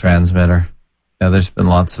local transmitter. Yeah, there's been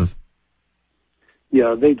lots of...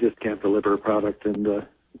 Yeah, they just can't deliver a product, and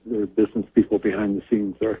their business people behind the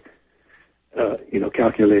scenes are,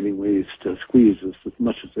 calculating ways to squeeze as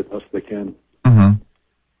much as they possibly can. Mm-hmm.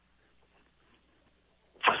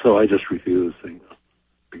 So I just refuse. We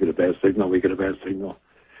get a bad signal, we get a bad signal.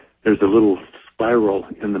 There's a little spiral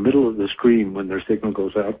in the middle of the screen when their signal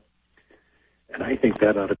goes out, and I think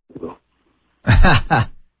that ought to go.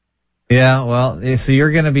 Yeah, well, so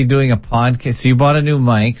you're going to be doing a podcast. So you bought a new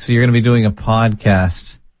mic, so you're going to be doing a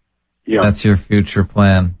podcast. Yeah. That's your future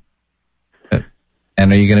plan.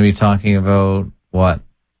 And are you going to be talking about what?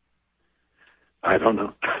 I don't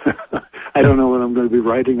know. I don't know what I'm going to be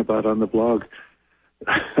writing about on the blog.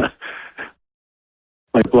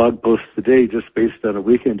 My blog post today just based on a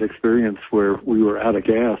weekend experience where we were out of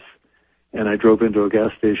gas, and I drove into a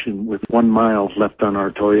gas station with 1 mile left on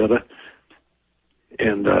our Toyota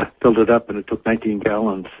and filled it up, and it took 19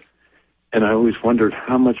 gallons. And I always wondered,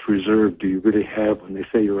 how much reserve do you really have when they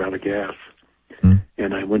say you're out of gas? Mm.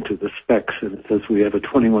 And I went to the specs, and it says we have a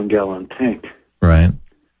 21-gallon tank. Right.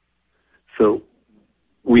 So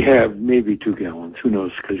we have maybe 2 gallons. Who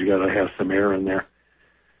knows, because you got to have some air in there.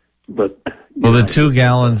 But well, the 2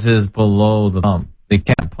 gallons is below the pump. They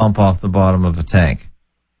can't pump off the bottom of a tank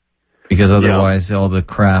because otherwise all the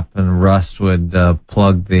crap and rust would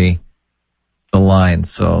plug the line.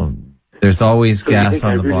 So there's always gas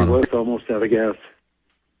on the bottom. I really was almost out of gas.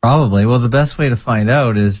 Probably. Well, the best way to find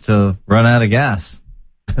out is to run out of gas.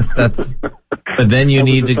 But then you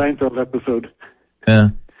need to. Seinfeld episode. Yeah.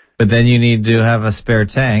 But then you need to have a spare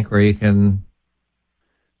tank where you can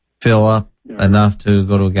fill up enough to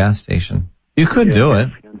go to a gas station. You could do it.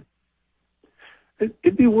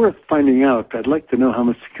 It'd be worth finding out. I'd like to know how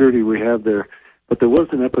much security we have there. But there was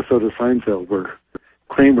an episode of Seinfeld where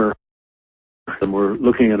Kramer and were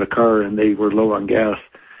looking at a car and they were low on gas,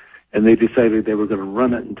 and they decided they were going to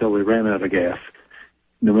run it until they ran out of gas,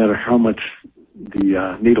 no matter how much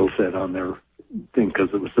the needle said on their thing, because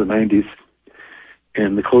it was the 90s.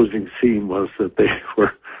 And the closing scene was that they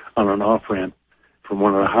were on an off-ramp from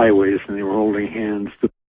one of the highways, and they were holding hands to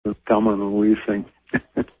the Thelma and Louise thing.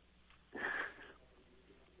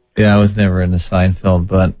 Yeah, I was never into Seinfeld,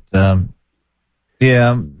 but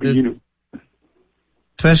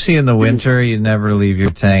especially in the winter, you never leave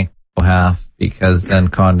your tank half because then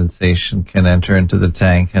condensation can enter into the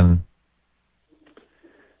tank, and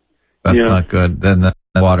that's not good. Then the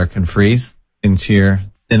water can freeze into your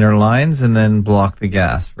thinner lines and then block the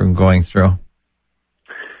gas from going through.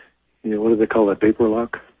 Yeah, what do they call that, vapor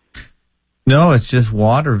lock? No, it's just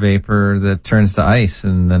water vapor that turns to ice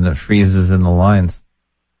and then it freezes in the lines.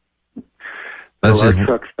 Our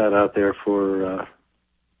truck sat out there for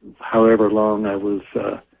however long. I was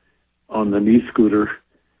on the knee scooter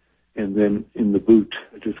and then in the boot.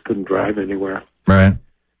 I just couldn't drive anywhere. Right.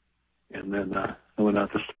 And then I went out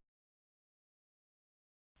to...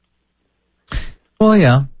 Well,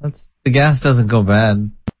 yeah, the gas doesn't go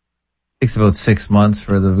bad. It takes about 6 months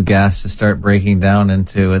for the gas to start breaking down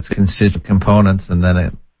into its constituent components, and then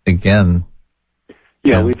it again.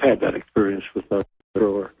 Yeah, we've had that experience with our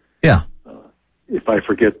thrower. Yeah. If I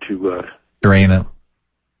forget to drain it,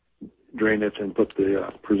 drain it and put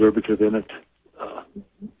the preservative in it,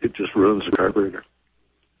 it just ruins the carburetor.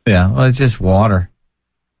 Yeah, well, it's just water.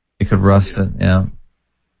 You could rust it, yeah.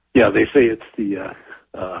 Yeah, they say it's the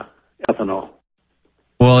ethanol.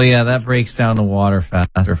 Well, yeah, that breaks down the water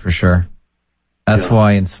faster for sure. That's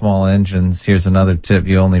why in small engines, here's another tip,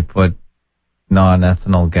 you only put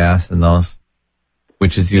non-ethanol gas in those,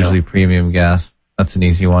 which is usually premium gas. That's an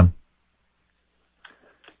easy one.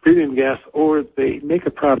 Premium gas, or they make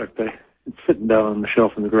a product. It's sitting down on the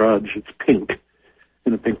shelf in the garage. It's pink,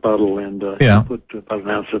 in a pink bottle, and you put about an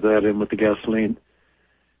ounce of that in with the gasoline,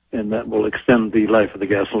 and that will extend the life of the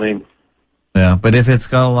gasoline. Yeah, but if it's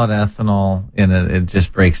got a lot of ethanol in it, it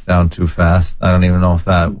just breaks down too fast. I don't even know if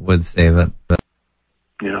that would save it. But.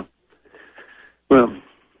 Yeah. Well,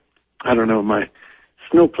 I don't know. My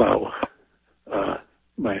snowplow,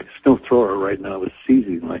 my snow thrower right now is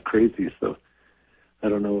seizing like crazy, so I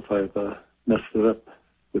don't know if I've messed it up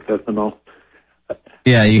with ethanol.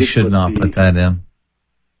 Yeah, you should not put that in.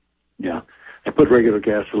 Yeah. I put regular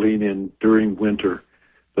gasoline in during winter,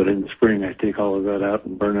 but in the spring I take all of that out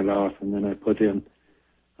and burn it off, and then I put in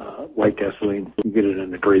white gasoline. You get it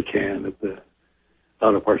in a gray can at the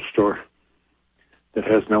auto parts store that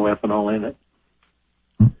has no ethanol in it.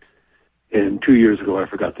 And 2 years ago I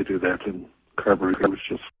forgot to do that, and carburetor was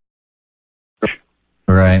just fresh.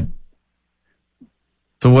 Right.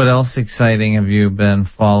 So what else exciting have you been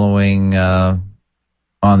following on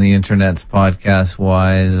the internet's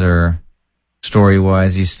podcast-wise or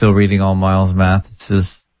story-wise? You still reading all Miles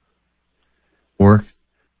Mathis's work?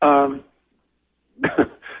 That's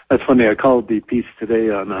funny. I called the piece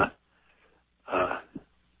today on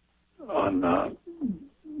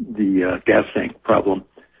the gas tank problem,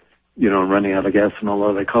 running out of gas and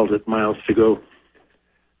all that. I called it miles to go,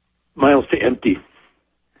 miles to empty,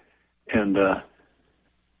 and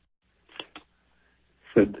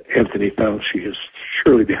said Anthony Fauci is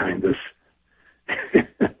surely behind this.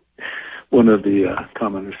 One of the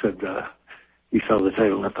commenters said he saw the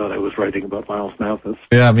title and thought I was writing about Miles Mathis.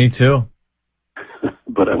 Yeah, me too.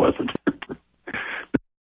 But I wasn't. It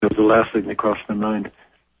was the last thing that crossed my mind.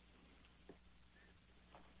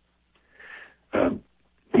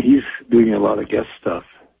 He's doing a lot of guest stuff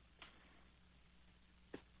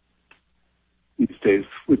these days,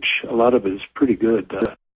 which a lot of it is pretty good.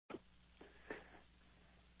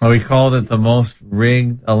 Well, we called it the most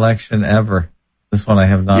rigged election ever. This one I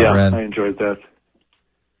have not read. Yeah, I enjoyed that.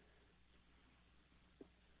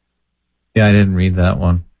 Yeah, I didn't read that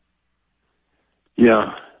one.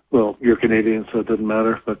 Yeah, well, you're Canadian, so it doesn't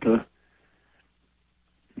matter, but...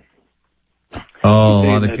 a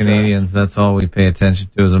lot of Canadians, that's all we pay attention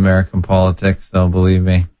to is American politics, so believe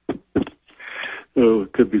me. Oh,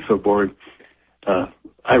 it could be so boring.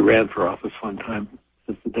 I ran for office one time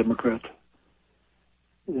as a Democrat,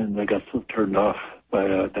 and I got so turned off by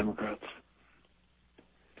Democrats.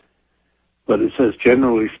 But it says,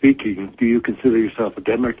 generally speaking, do you consider yourself a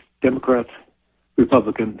Democrat,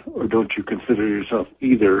 Republican, or don't you consider yourself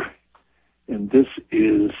either? And this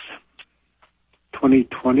is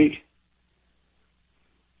 2020.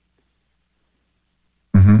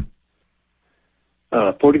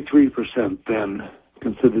 43% then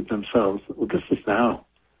considered themselves, well, this is now,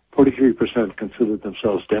 43% considered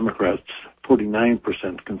themselves Democrats,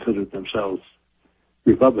 49% considered themselves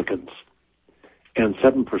Republicans, and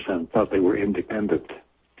 7% thought they were independent.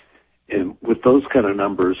 And with those kind of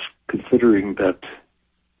numbers, considering that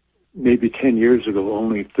maybe 10 years ago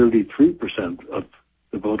only 33% of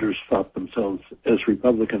the voters thought themselves as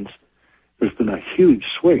Republicans, there's been a huge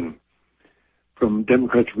swing from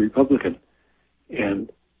Democrat to Republican,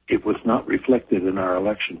 and it was not reflected in our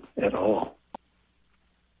election at all.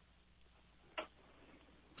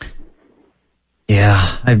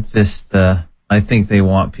 Yeah, I think they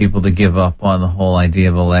want people to give up on the whole idea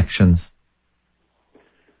of elections.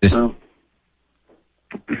 You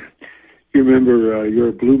remember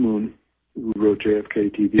your Blue Moon, who wrote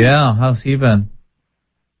JFK TV? Yeah, how's he been?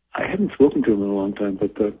 I haven't spoken to him in a long time,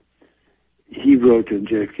 but he wrote in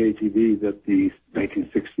JFK TV that the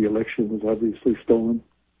 1960 election was obviously stolen.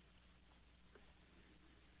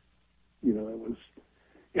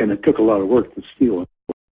 And it took a lot of work to steal it.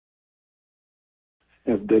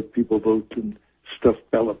 Have dead people vote and stuff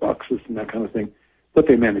ballot boxes and that kind of thing, but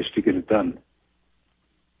they managed to get it done.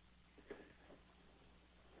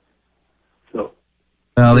 So,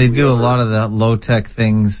 well, they do a lot of the low-tech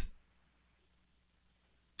things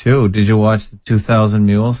too. Did you watch the 2000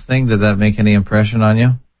 Mules thing? Did that make any impression on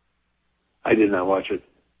you? I did not watch it.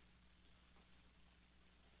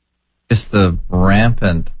 Just the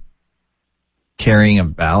rampant carrying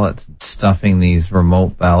of ballots and stuffing these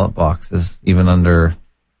remote ballot boxes, even under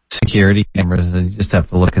security cameras. You just have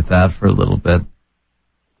to look at that for a little bit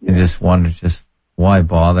and just wonder just why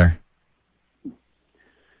bother.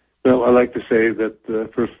 Well, I like to say that the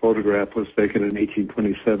first photograph was taken in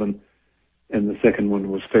 1827 and the second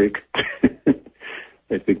one was fake.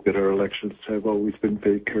 I think that our elections have always been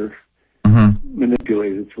fake or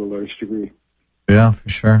manipulated to a large degree. Yeah, for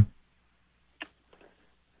sure.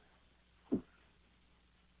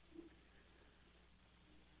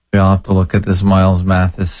 Yeah, I'll have to look at this Miles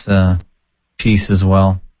Mathis piece as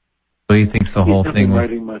well. So he thinks the whole thing was...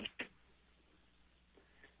 writing much.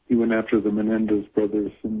 He went after the Menendez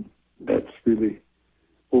brothers, and that's really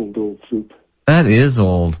old soup. That is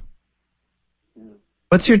old. Yeah.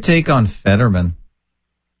 What's your take on Fetterman?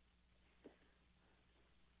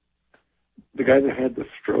 The guy that had the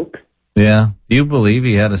stroke? Yeah. Do you believe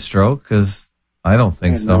he had a stroke? Because I don't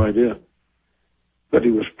think so. I have no idea. But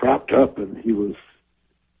he was propped up, and he was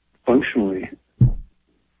functionally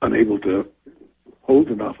unable to hold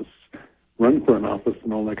an office, run for an office,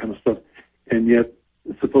 and all that kind of stuff. And yet,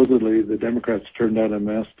 supposedly, the Democrats turned out en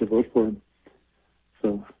masse to vote for him.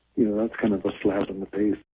 So, that's kind of a slap in the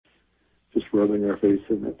face, just rubbing our face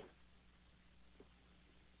in it.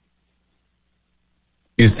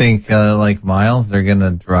 You think, like Miles, they're going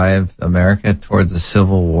to drive America towards a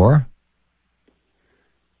civil war?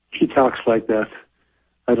 He talks like that.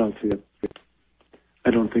 I don't see it.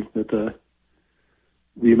 I don't think that the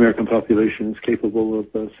American population is capable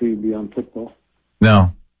of seeing beyond football.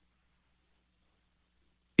 No.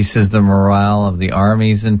 He says the morale of the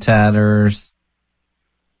army's in tatters.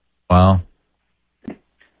 Wow.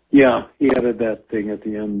 Yeah, he added that thing at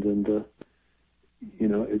the end, and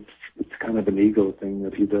it's kind of an ego thing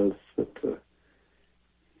that he does, that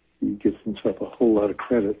he gives himself a whole lot of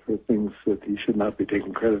credit for things that he should not be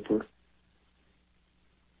taking credit for.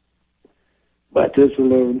 But is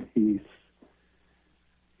alone, he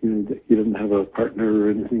doesn't have a partner or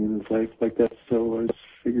anything in his life like that, so I just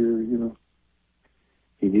figure,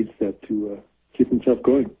 he needs that to keep himself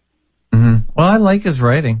going. Mm-hmm. Well, I like his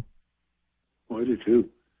writing. Oh, I do too.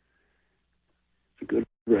 It's a good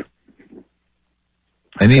record.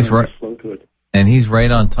 And he's right. And he's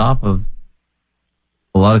right on top of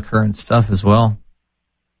a lot of current stuff as well.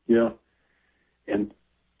 Yeah. And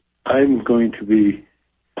I'm going to be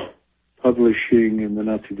publishing in the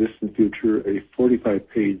not-too-distant future a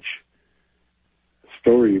 45-page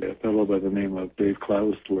story by a fellow by the name of Dave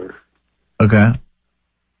Klausler. Okay.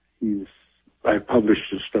 I've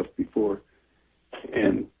published his stuff before,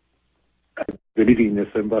 and I've been reading this.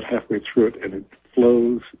 I'm about halfway through it, and it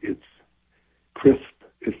flows. It's crisp.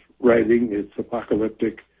 It's writing. It's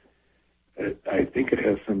apocalyptic. I think it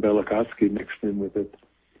has some Velikovsky mixed in with it,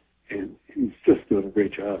 and he's just doing a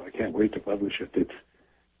great job. I can't wait to publish it. It's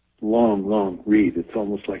long read. It's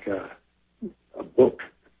almost like a book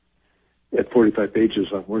at 45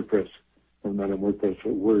 pages on WordPress. Or not on WordPress,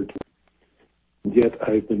 but Word. And yet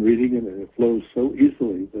I've been reading it, and it flows so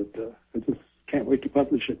easily that I just can't wait to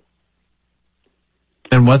publish it.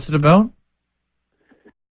 And what's it about?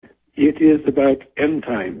 It is about end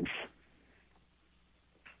times.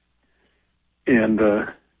 And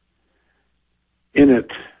in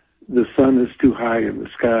it, the sun is too high in the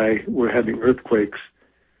sky. We're having earthquakes.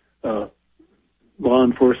 Law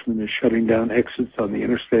enforcement is shutting down exits on the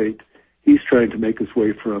interstate. He's trying to make his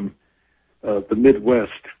way from the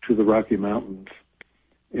Midwest to the Rocky Mountains,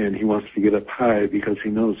 and he wants to get up high because he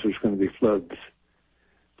knows there's going to be floods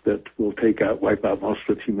that will wipe out most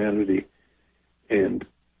of humanity. And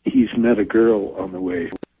he's met a girl on the way.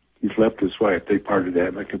 He's left his wife. They parted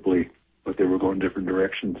amicably, but they were going different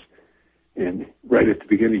directions. And right at the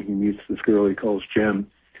beginning, he meets this girl he calls Jen,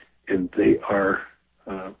 and they are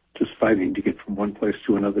just fighting to get from one place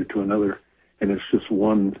to another. And it's just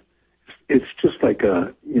it's just like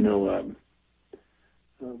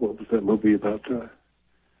what was that movie about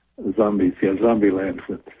zombies? Yeah, Zombieland,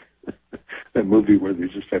 with that movie where they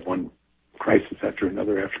just have one crisis after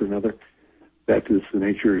another. That is the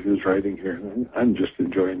nature of his writing here. And I'm just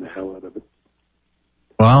enjoying the hell out of it.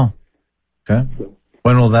 Wow. Okay. So,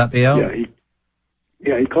 when will that be out?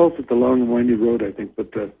 He calls it The Long and Windy Road, I think,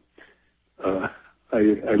 but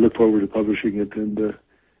I look forward to publishing it, and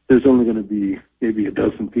there's only going to be maybe a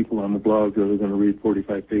dozen people on the blog that are going to read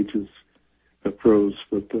 45 pages of prose,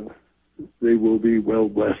 but they will be well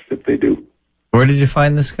blessed if they do. Where did you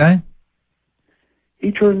find this guy?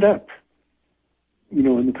 He turned up,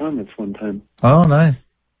 in the comments one time. Oh, nice.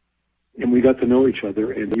 And we got to know each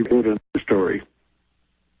other, and he wrote another story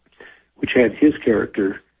which had his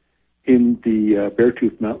character in the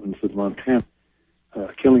Beartooth Mountains of Montana,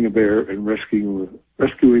 killing a bear and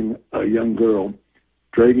rescuing a young girl,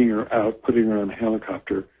 dragging her out, putting her on a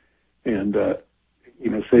helicopter, and,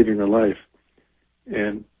 saving her life.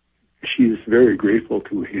 And she's very grateful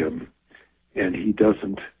to him, and he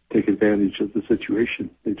doesn't take advantage of the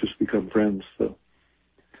situation. They just become friends. So,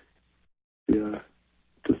 yeah,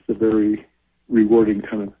 just a very rewarding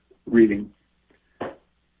kind of reading.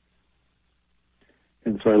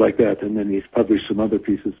 And so I like that. And then he's published some other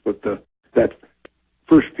pieces, but that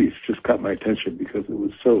first piece just caught my attention because it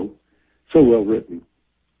was so well written.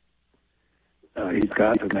 He's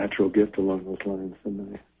got a natural gift along those lines,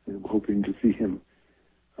 and I'm hoping to see him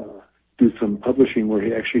do some publishing where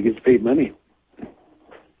he actually gets paid money.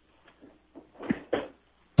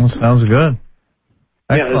 Well, sounds good.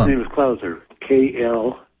 Excellent. Yeah, his name is Klauser.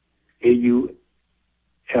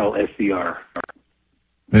 Klaulser.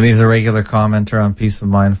 And he's a regular commenter on Peace of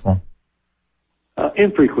Mindful.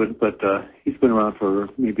 Infrequent, but he's been around for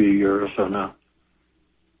maybe a year or so now.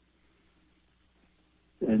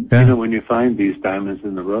 And, when you find these diamonds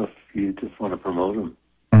in the rough, you just want to promote them.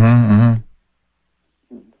 And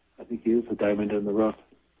I think he is a diamond in the rough.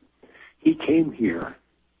 He came here.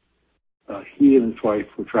 He and his wife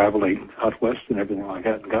were traveling out west and everything like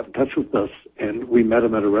that, and got in touch with us, and we met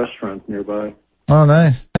him at a restaurant nearby. Oh,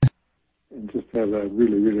 nice. And just had a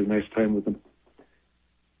really, really nice time with him.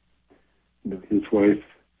 His wife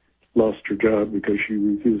lost her job because she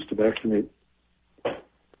refused to vaccinate.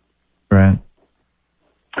 Right.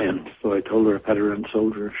 And so I told her, I pet her on the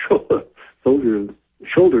shoulders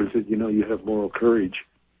that, you have moral courage.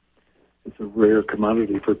 It's a rare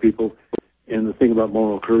commodity for people. And the thing about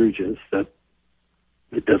moral courage is that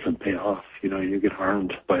it doesn't pay off. You get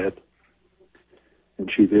harmed by it. And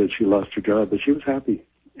she did. She lost her job, but she was happy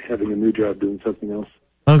having a new job doing something else.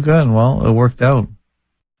 Oh, good. Well, it worked out.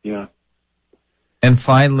 Yeah. And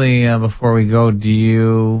finally, before we go, do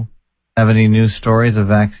you have any news stories of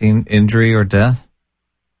vaccine injury or death?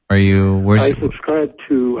 I subscribe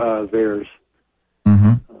to VAERS.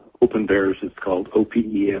 Open VAERS, it's called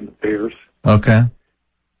OPEN VAERS. Okay.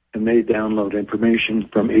 And they download information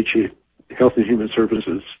from Health and Human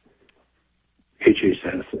Services,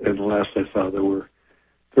 HHS. And the last I saw, there were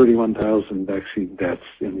 31,000 vaccine deaths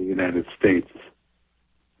in the United States.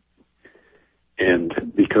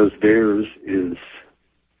 And because VAERS is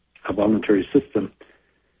a voluntary system,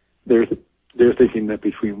 they're thinking that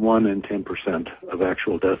between 1% and 10% of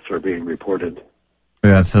actual deaths are being reported.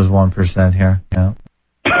 Yeah, it says 1% here. Yeah.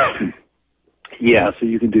 Yeah, so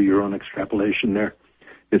you can do your own extrapolation there.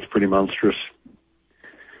 It's pretty monstrous.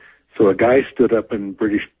 So a guy stood up in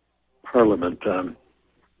British Parliament.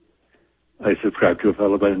 I subscribe to a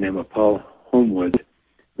fellow by the name of Paul Homewood,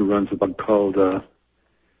 who runs a book called, now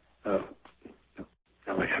I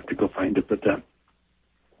have to go find it, but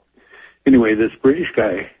anyway, this British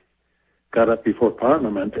guy got up before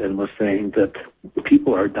Parliament and was saying that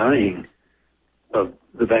people are dying of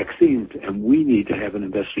the vaccines and we need to have an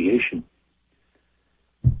investigation.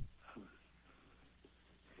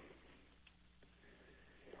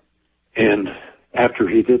 And after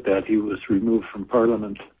he did that, he was removed from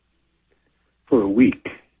Parliament for a week.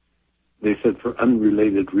 They said for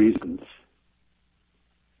unrelated reasons.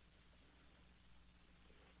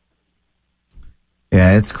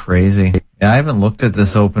 Yeah, it's crazy. Yeah, I haven't looked at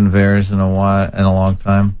this open VAERS in a long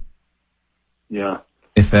time. Yeah.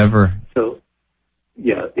 If ever. So,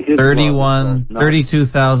 yeah.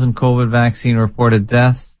 32,000 COVID vaccine reported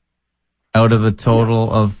deaths out of a total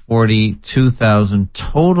of 42,000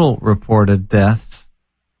 total reported deaths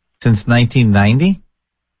since 1990?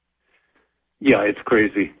 Yeah, it's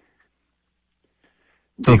crazy.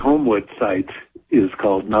 The Homewood site is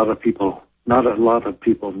called Not a Lot of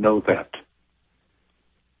People Know That.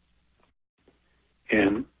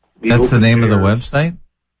 And that's the name of the website?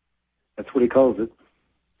 That's what he calls it.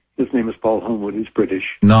 His name is Paul Homewood. He's British.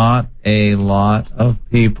 Not a lot of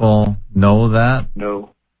people know that?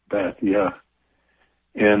 Know that, yeah.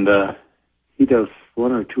 And he does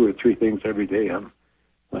 1 or 2 or 3 things every day.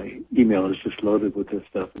 My email is just loaded with this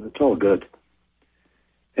stuff, and it's all good.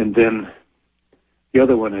 And then the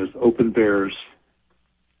other one is Open VAERS,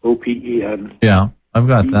 OPEN. Yeah, I've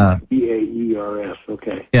got that. VAERS,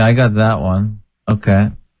 okay. Yeah, I got that one. Okay.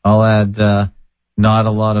 I'll add, not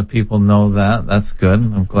a lot of people know that. That's good.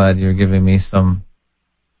 I'm glad you're giving me some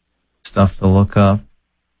stuff to look up.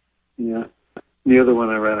 Yeah. The other one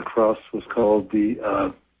I ran across was called he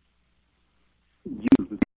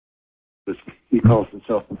calls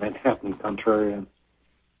himself the Manhattan Contrarian.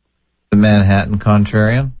 The Manhattan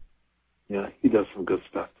Contrarian? Yeah, he does some good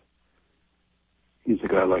stuff. He's a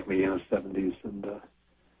guy like me in his 70s and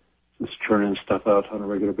just churning stuff out on a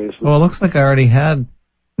regular basis. Well, it looks like I already had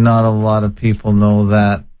not a lot of people know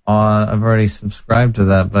that. I've already subscribed to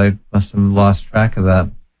that, but I must have lost track of that.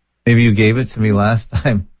 Maybe you gave it to me last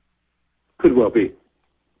time. Could well be.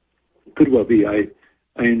 Could well be. I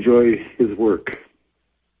enjoy his work.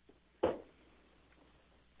 In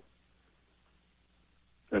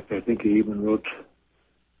fact, I think he even wrote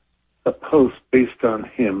a post based on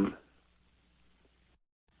him.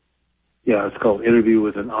 Yeah, it's called Interview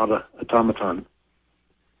with an Automaton.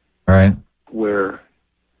 Right. Where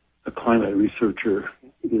a climate researcher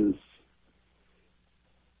is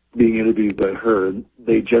being interviewed by her, and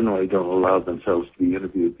they generally don't allow themselves to be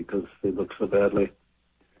interviewed because they look so badly.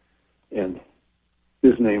 And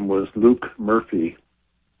his name was Luke Murphy,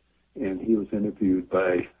 and he was interviewed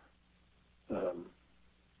by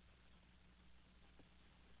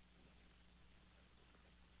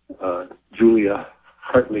Julia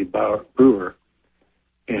Hartley Brewer,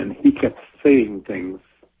 and he kept saying things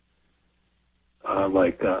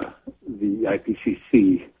like the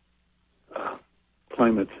IPCC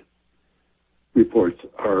climate reports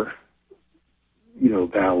are,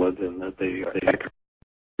 valid, and that they are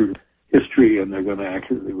accurate history, and they're going to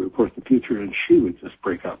accurately report the future. And she would just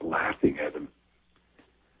break out laughing at him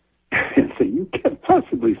and say, "You can't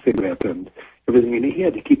possibly say that," and everything. And he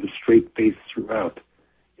had to keep a straight face throughout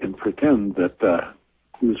and pretend that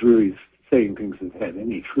he was really saying things that had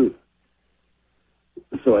any truth.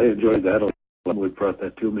 So I enjoyed that. Someone brought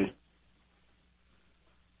that to me.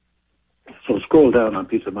 So scroll down on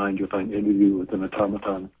Peace of Mind, you'll find Interview with an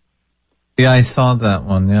Automaton. Yeah, I saw that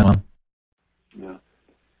one, yeah. Yeah.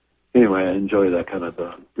 Anyway, I enjoy that kind of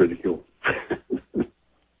ridicule.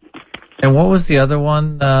 And what was the other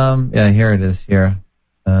one? Yeah, here it is here.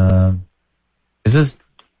 Is this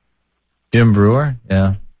Jim Brewer?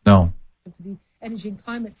 Yeah. No. For the Energy and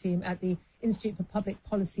Climate team at the Institute for Public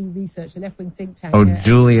Policy Research, a left-wing think tank. Oh,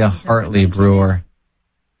 Julia Hartley Brewer.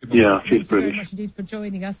 Yeah, she's British. Thank you very much indeed for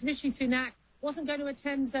joining us. Rishi Sunak wasn't going to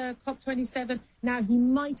attend COP27. Now he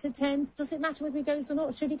might attend. Does it matter whether he goes or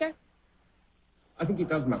not? Should he go? I think it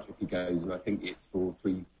does matter if he goes, and I think it's for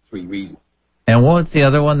three reasons. And what's the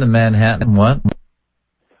other one? The Manhattan what?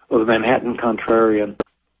 Well, the Manhattan Contrarian.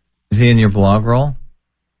 Is he in your blog roll?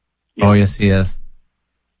 Yeah. Oh, yes, he is.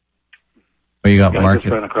 Oh, you got I Mark.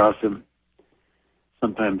 just ran across him.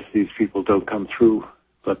 Sometimes these people don't come through,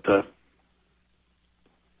 but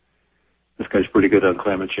this guy's pretty good on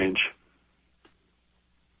climate change.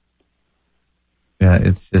 Yeah,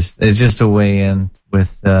 it's just a way in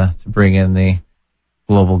with to bring in the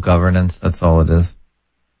global governance. That's all it is.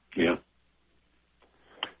 Yeah.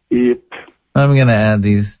 Yep. I'm going to add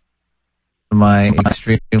these to my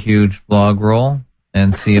extremely huge blog roll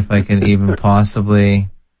and see if I can even possibly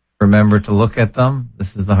remember to look at them.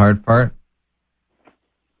 This is the hard part.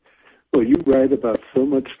 Well, you write about so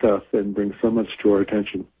much stuff and bring so much to our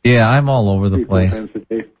attention. Yeah, I'm all over the place. 3 times a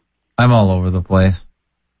day. I'm all over the place.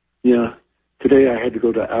 Yeah. Today I had to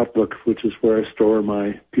go to Outlook, which is where I store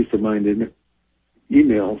my Peace of Mind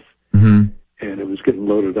emails, Mm-hmm. and it was getting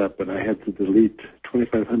loaded up, and I had to delete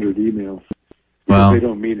 2,500 emails. Wow. They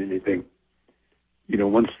don't mean anything.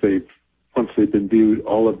 Once they've been viewed,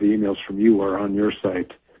 all of the emails from you are on your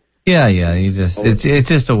site. Yeah. It's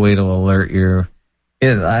just a way to alert your.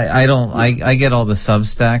 I get all the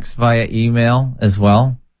Substacks via email as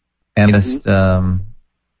well, and just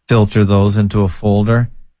filter those into a folder,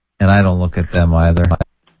 and I don't look at them either.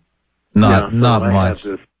 Not much.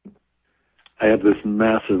 I have this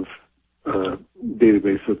massive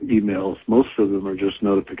database of emails. Most of them are just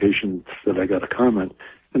notifications that I got a comment,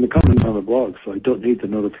 and the comment's on the blog, so I don't need the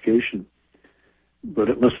notification. But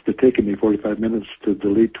it must have taken me 45 minutes to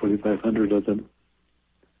delete 2,500 of them.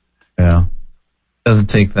 Yeah. Doesn't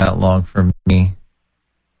take that long for me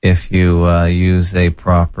if you use a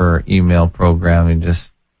proper email program. You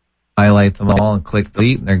just highlight them all and click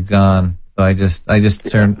delete, and they're gone. So I just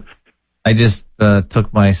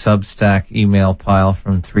took my Substack email pile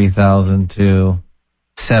from 3,000 to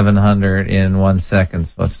 700 in 1 second,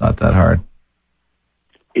 so it's not that hard.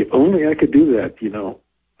 If only I could do that,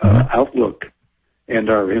 Outlook and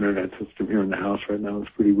our internet system here in the house right now is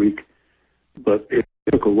pretty weak. But it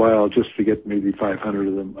took a while just to get maybe 500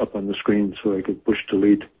 of them up on the screen so I could push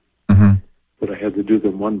delete. Mm-hmm. But I had to do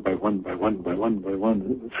them one by one by one by one by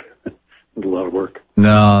one. It was a lot of work.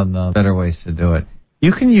 No, better ways to do it.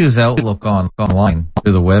 You can use Outlook online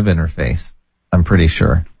through the web interface, I'm pretty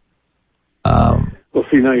sure. Well,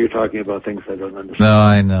 see, now you're talking about things I don't understand. No,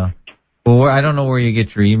 I know. Well, I don't know where you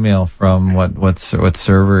get your email from, what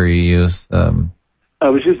server you use. I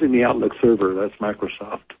was using the Outlook server. That's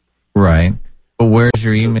Microsoft. Right. But where's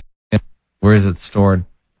your email? Where is it stored?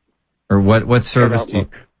 Or what service do you...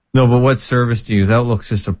 No, but what service do you use? Outlook's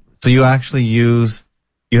just so you actually you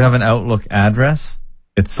have an Outlook address?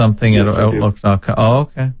 It's something at Outlook.com. Oh,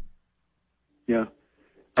 okay.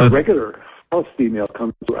 a regular house email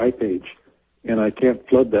comes through iPage, and I can't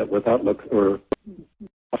flood that with Outlook,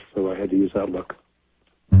 so I had to use Outlook.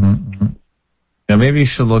 Mm-hmm. Now, maybe you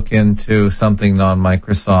should look into something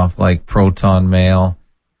non-Microsoft like Proton Mail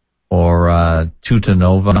or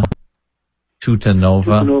Tutanova.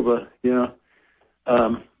 Tutanova, yeah.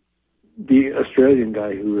 The Australian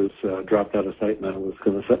guy who has dropped out of sight now was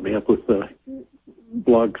going to set me up with the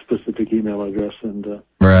blog-specific email address, and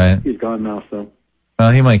right. He's gone now, so.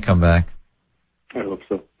 Well, he might come back. I hope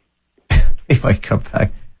so. He might come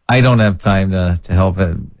back. I don't have time to help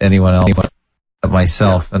anyone else but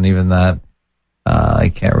myself, yeah. And even that, I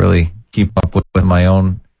can't really keep up with my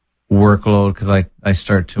own workload because I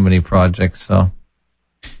start too many projects, so.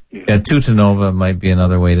 Yeah, Tutanova might be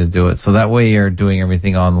another way to do it. So that way you're doing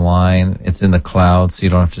everything online. It's in the cloud, so you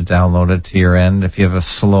don't have to download it to your end. If you have a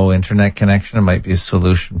slow internet connection, it might be a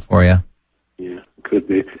solution for you. Yeah, it could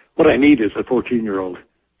be. What I need is a 14-year-old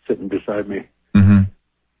sitting beside me. Mm-hmm.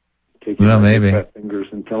 Taking my maybe. Fat fingers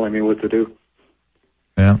and telling me what to do.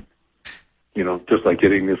 Yeah. You know, just like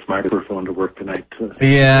getting this microphone to work tonight.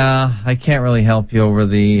 Yeah, I can't really help you over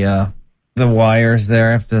the wires there.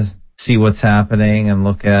 I have to see what's happening and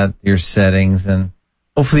look at your settings, and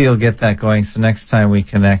hopefully you'll get that going. So next time we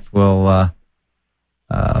connect, we'll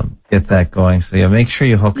get that going. So yeah, make sure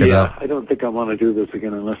you hook it up. I don't think I want to do this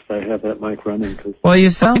again unless I have that mic running. Well, you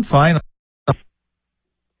sound fine.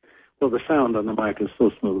 Well, the sound on the mic is so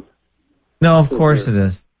smooth. No, of course it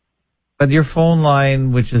is. But your phone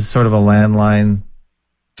line, which is sort of a landline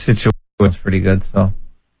situation, is pretty good. So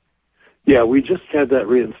yeah, we just had that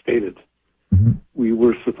reinstated. Mm-hmm. We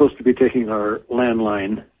were supposed to be taking our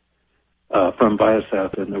landline from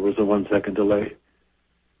Viasat, and there was a 1-second delay.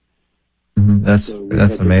 Mm-hmm. That's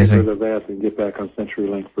amazing. Get rid of that and get back on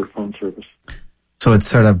CenturyLink for phone service. So it's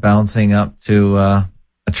sort of bouncing up to a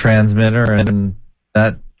transmitter, and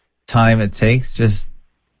that time it takes just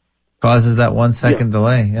causes that 1-second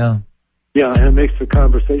delay. Yeah. Yeah, and it makes the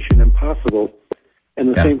conversation impossible.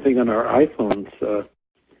 And the same thing on our iPhones.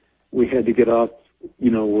 We had to get off,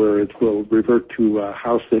 where it will revert to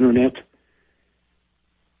house internet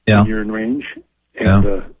when you're in range.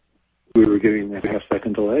 And we were getting that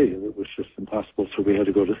half-second delay. It was just impossible, so we had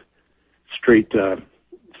to go to straight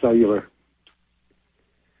cellular.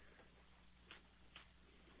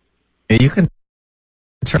 You can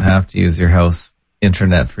have to use your house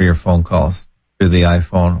internet for your phone calls through the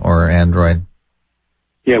iPhone or Android.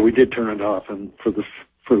 Yeah, we did turn it off, and for the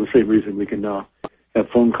same reason we can now have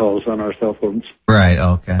phone calls on our cell phones. Right,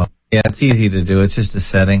 okay. Yeah, it's easy to do. It's just a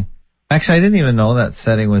setting. Actually, I didn't even know that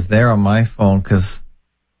setting was there on my phone because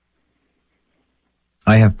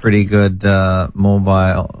I have pretty good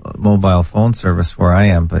mobile phone service where I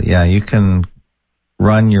am. But yeah, you can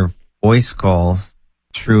run your voice calls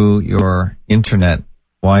through your internet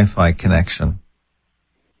Wi-Fi connection.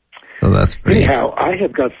 So that's pretty. Anyhow, I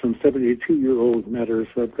have got some 72-year-old matters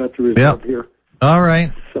I've got to resolve here. All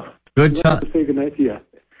right. So good to say goodnight to you.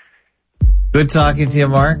 Good talking to you,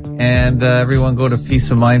 Mark. And everyone go to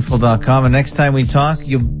peaceofmindful.com. And next time we talk,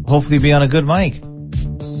 you'll hopefully be on a good mic.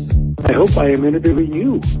 I hope I am interviewing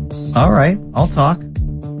you. All right. I'll talk.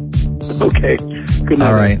 Okay. Good night.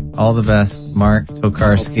 All right. All the best. Mark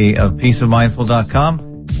Tokarski of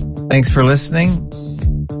peaceofmindful.com. Thanks for listening.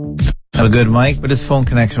 Have a good mic, but his phone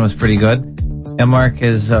connection was pretty good. And Mark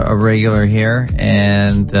is a regular here.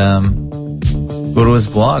 And go to his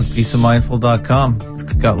blog, peaceofmindful.com. He's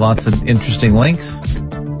got lots of interesting links.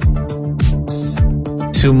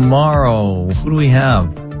 Tomorrow, who do we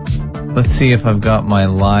have? Let's see if I've got my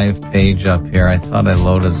live page up here. I thought I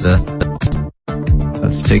loaded this.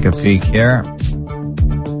 Let's take a peek here.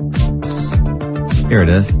 Here it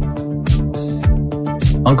is.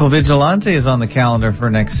 Uncle Vigilante is on the calendar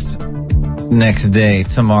for next day,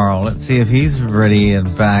 tomorrow. Let's see if he's ready and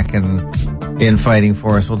back and in fighting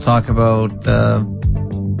for us. We'll talk about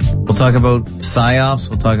PSYOPs,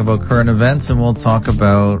 we'll talk about current events, and we'll talk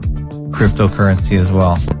about cryptocurrency as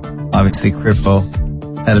well. Obviously, crypto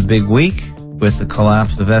had a big week with the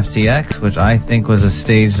collapse of FTX, which I think was a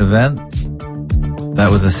staged event. That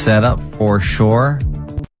was a setup for sure.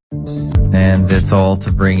 And it's all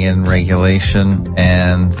to bring in regulation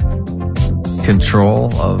and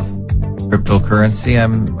control of cryptocurrency.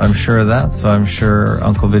 I'm sure of that. So I'm sure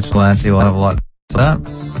Uncle Vigilante will have a lot to do with that.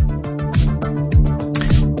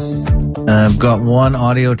 I've got one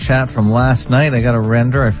audio chat from last night. I got to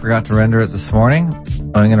render. I forgot to render it this morning.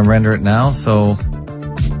 I'm going to render it now. So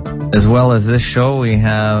as well as this show, we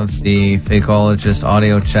have the Fakeologist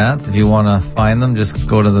audio chats. If you want to find them, just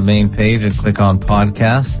go to the main page and click on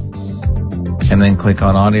podcasts and then click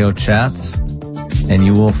on audio chats and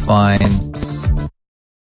you will find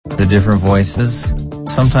the different voices.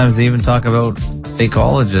 Sometimes they even talk about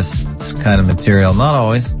fakeologists kind of material. Not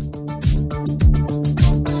always.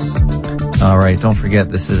 All right, don't forget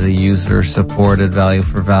this is a user-supported value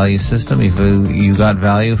for value system. If you got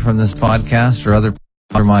value from this podcast or other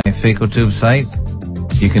or my FakeoTube site,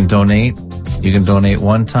 you can donate. You can donate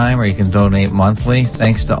one time or you can donate monthly.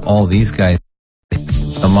 Thanks to all these guys.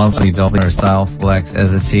 The monthly donors, Sal, Flex,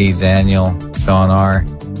 Ezra, Daniel, Don R.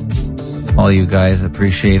 All you guys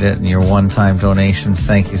appreciate it. And your one-time donations,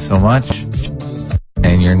 thank you so much.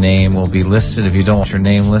 And your name will be listed. If you don't want your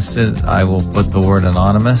name listed, I will put the word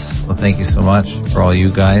anonymous. So thank you so much for all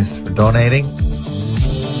you guys for donating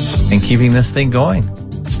and keeping this thing going,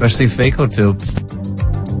 especially FakeoTube.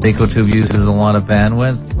 FakeoTube uses a lot of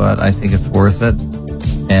bandwidth, but I think it's worth it.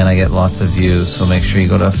 And I get lots of views. So make sure you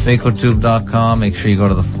go to FakeoTube.com. Make sure you go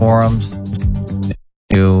to the forums.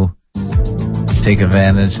 You take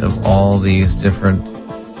advantage of all these different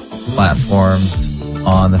platforms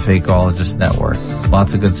on the Fakeologist Network.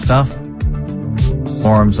 Lots of good stuff.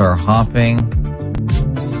 Forums are hopping.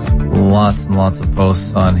 Lots and lots of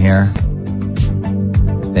posts on here.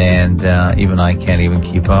 And even I can't even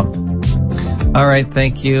keep up. All right,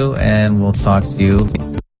 thank you, and we'll talk to you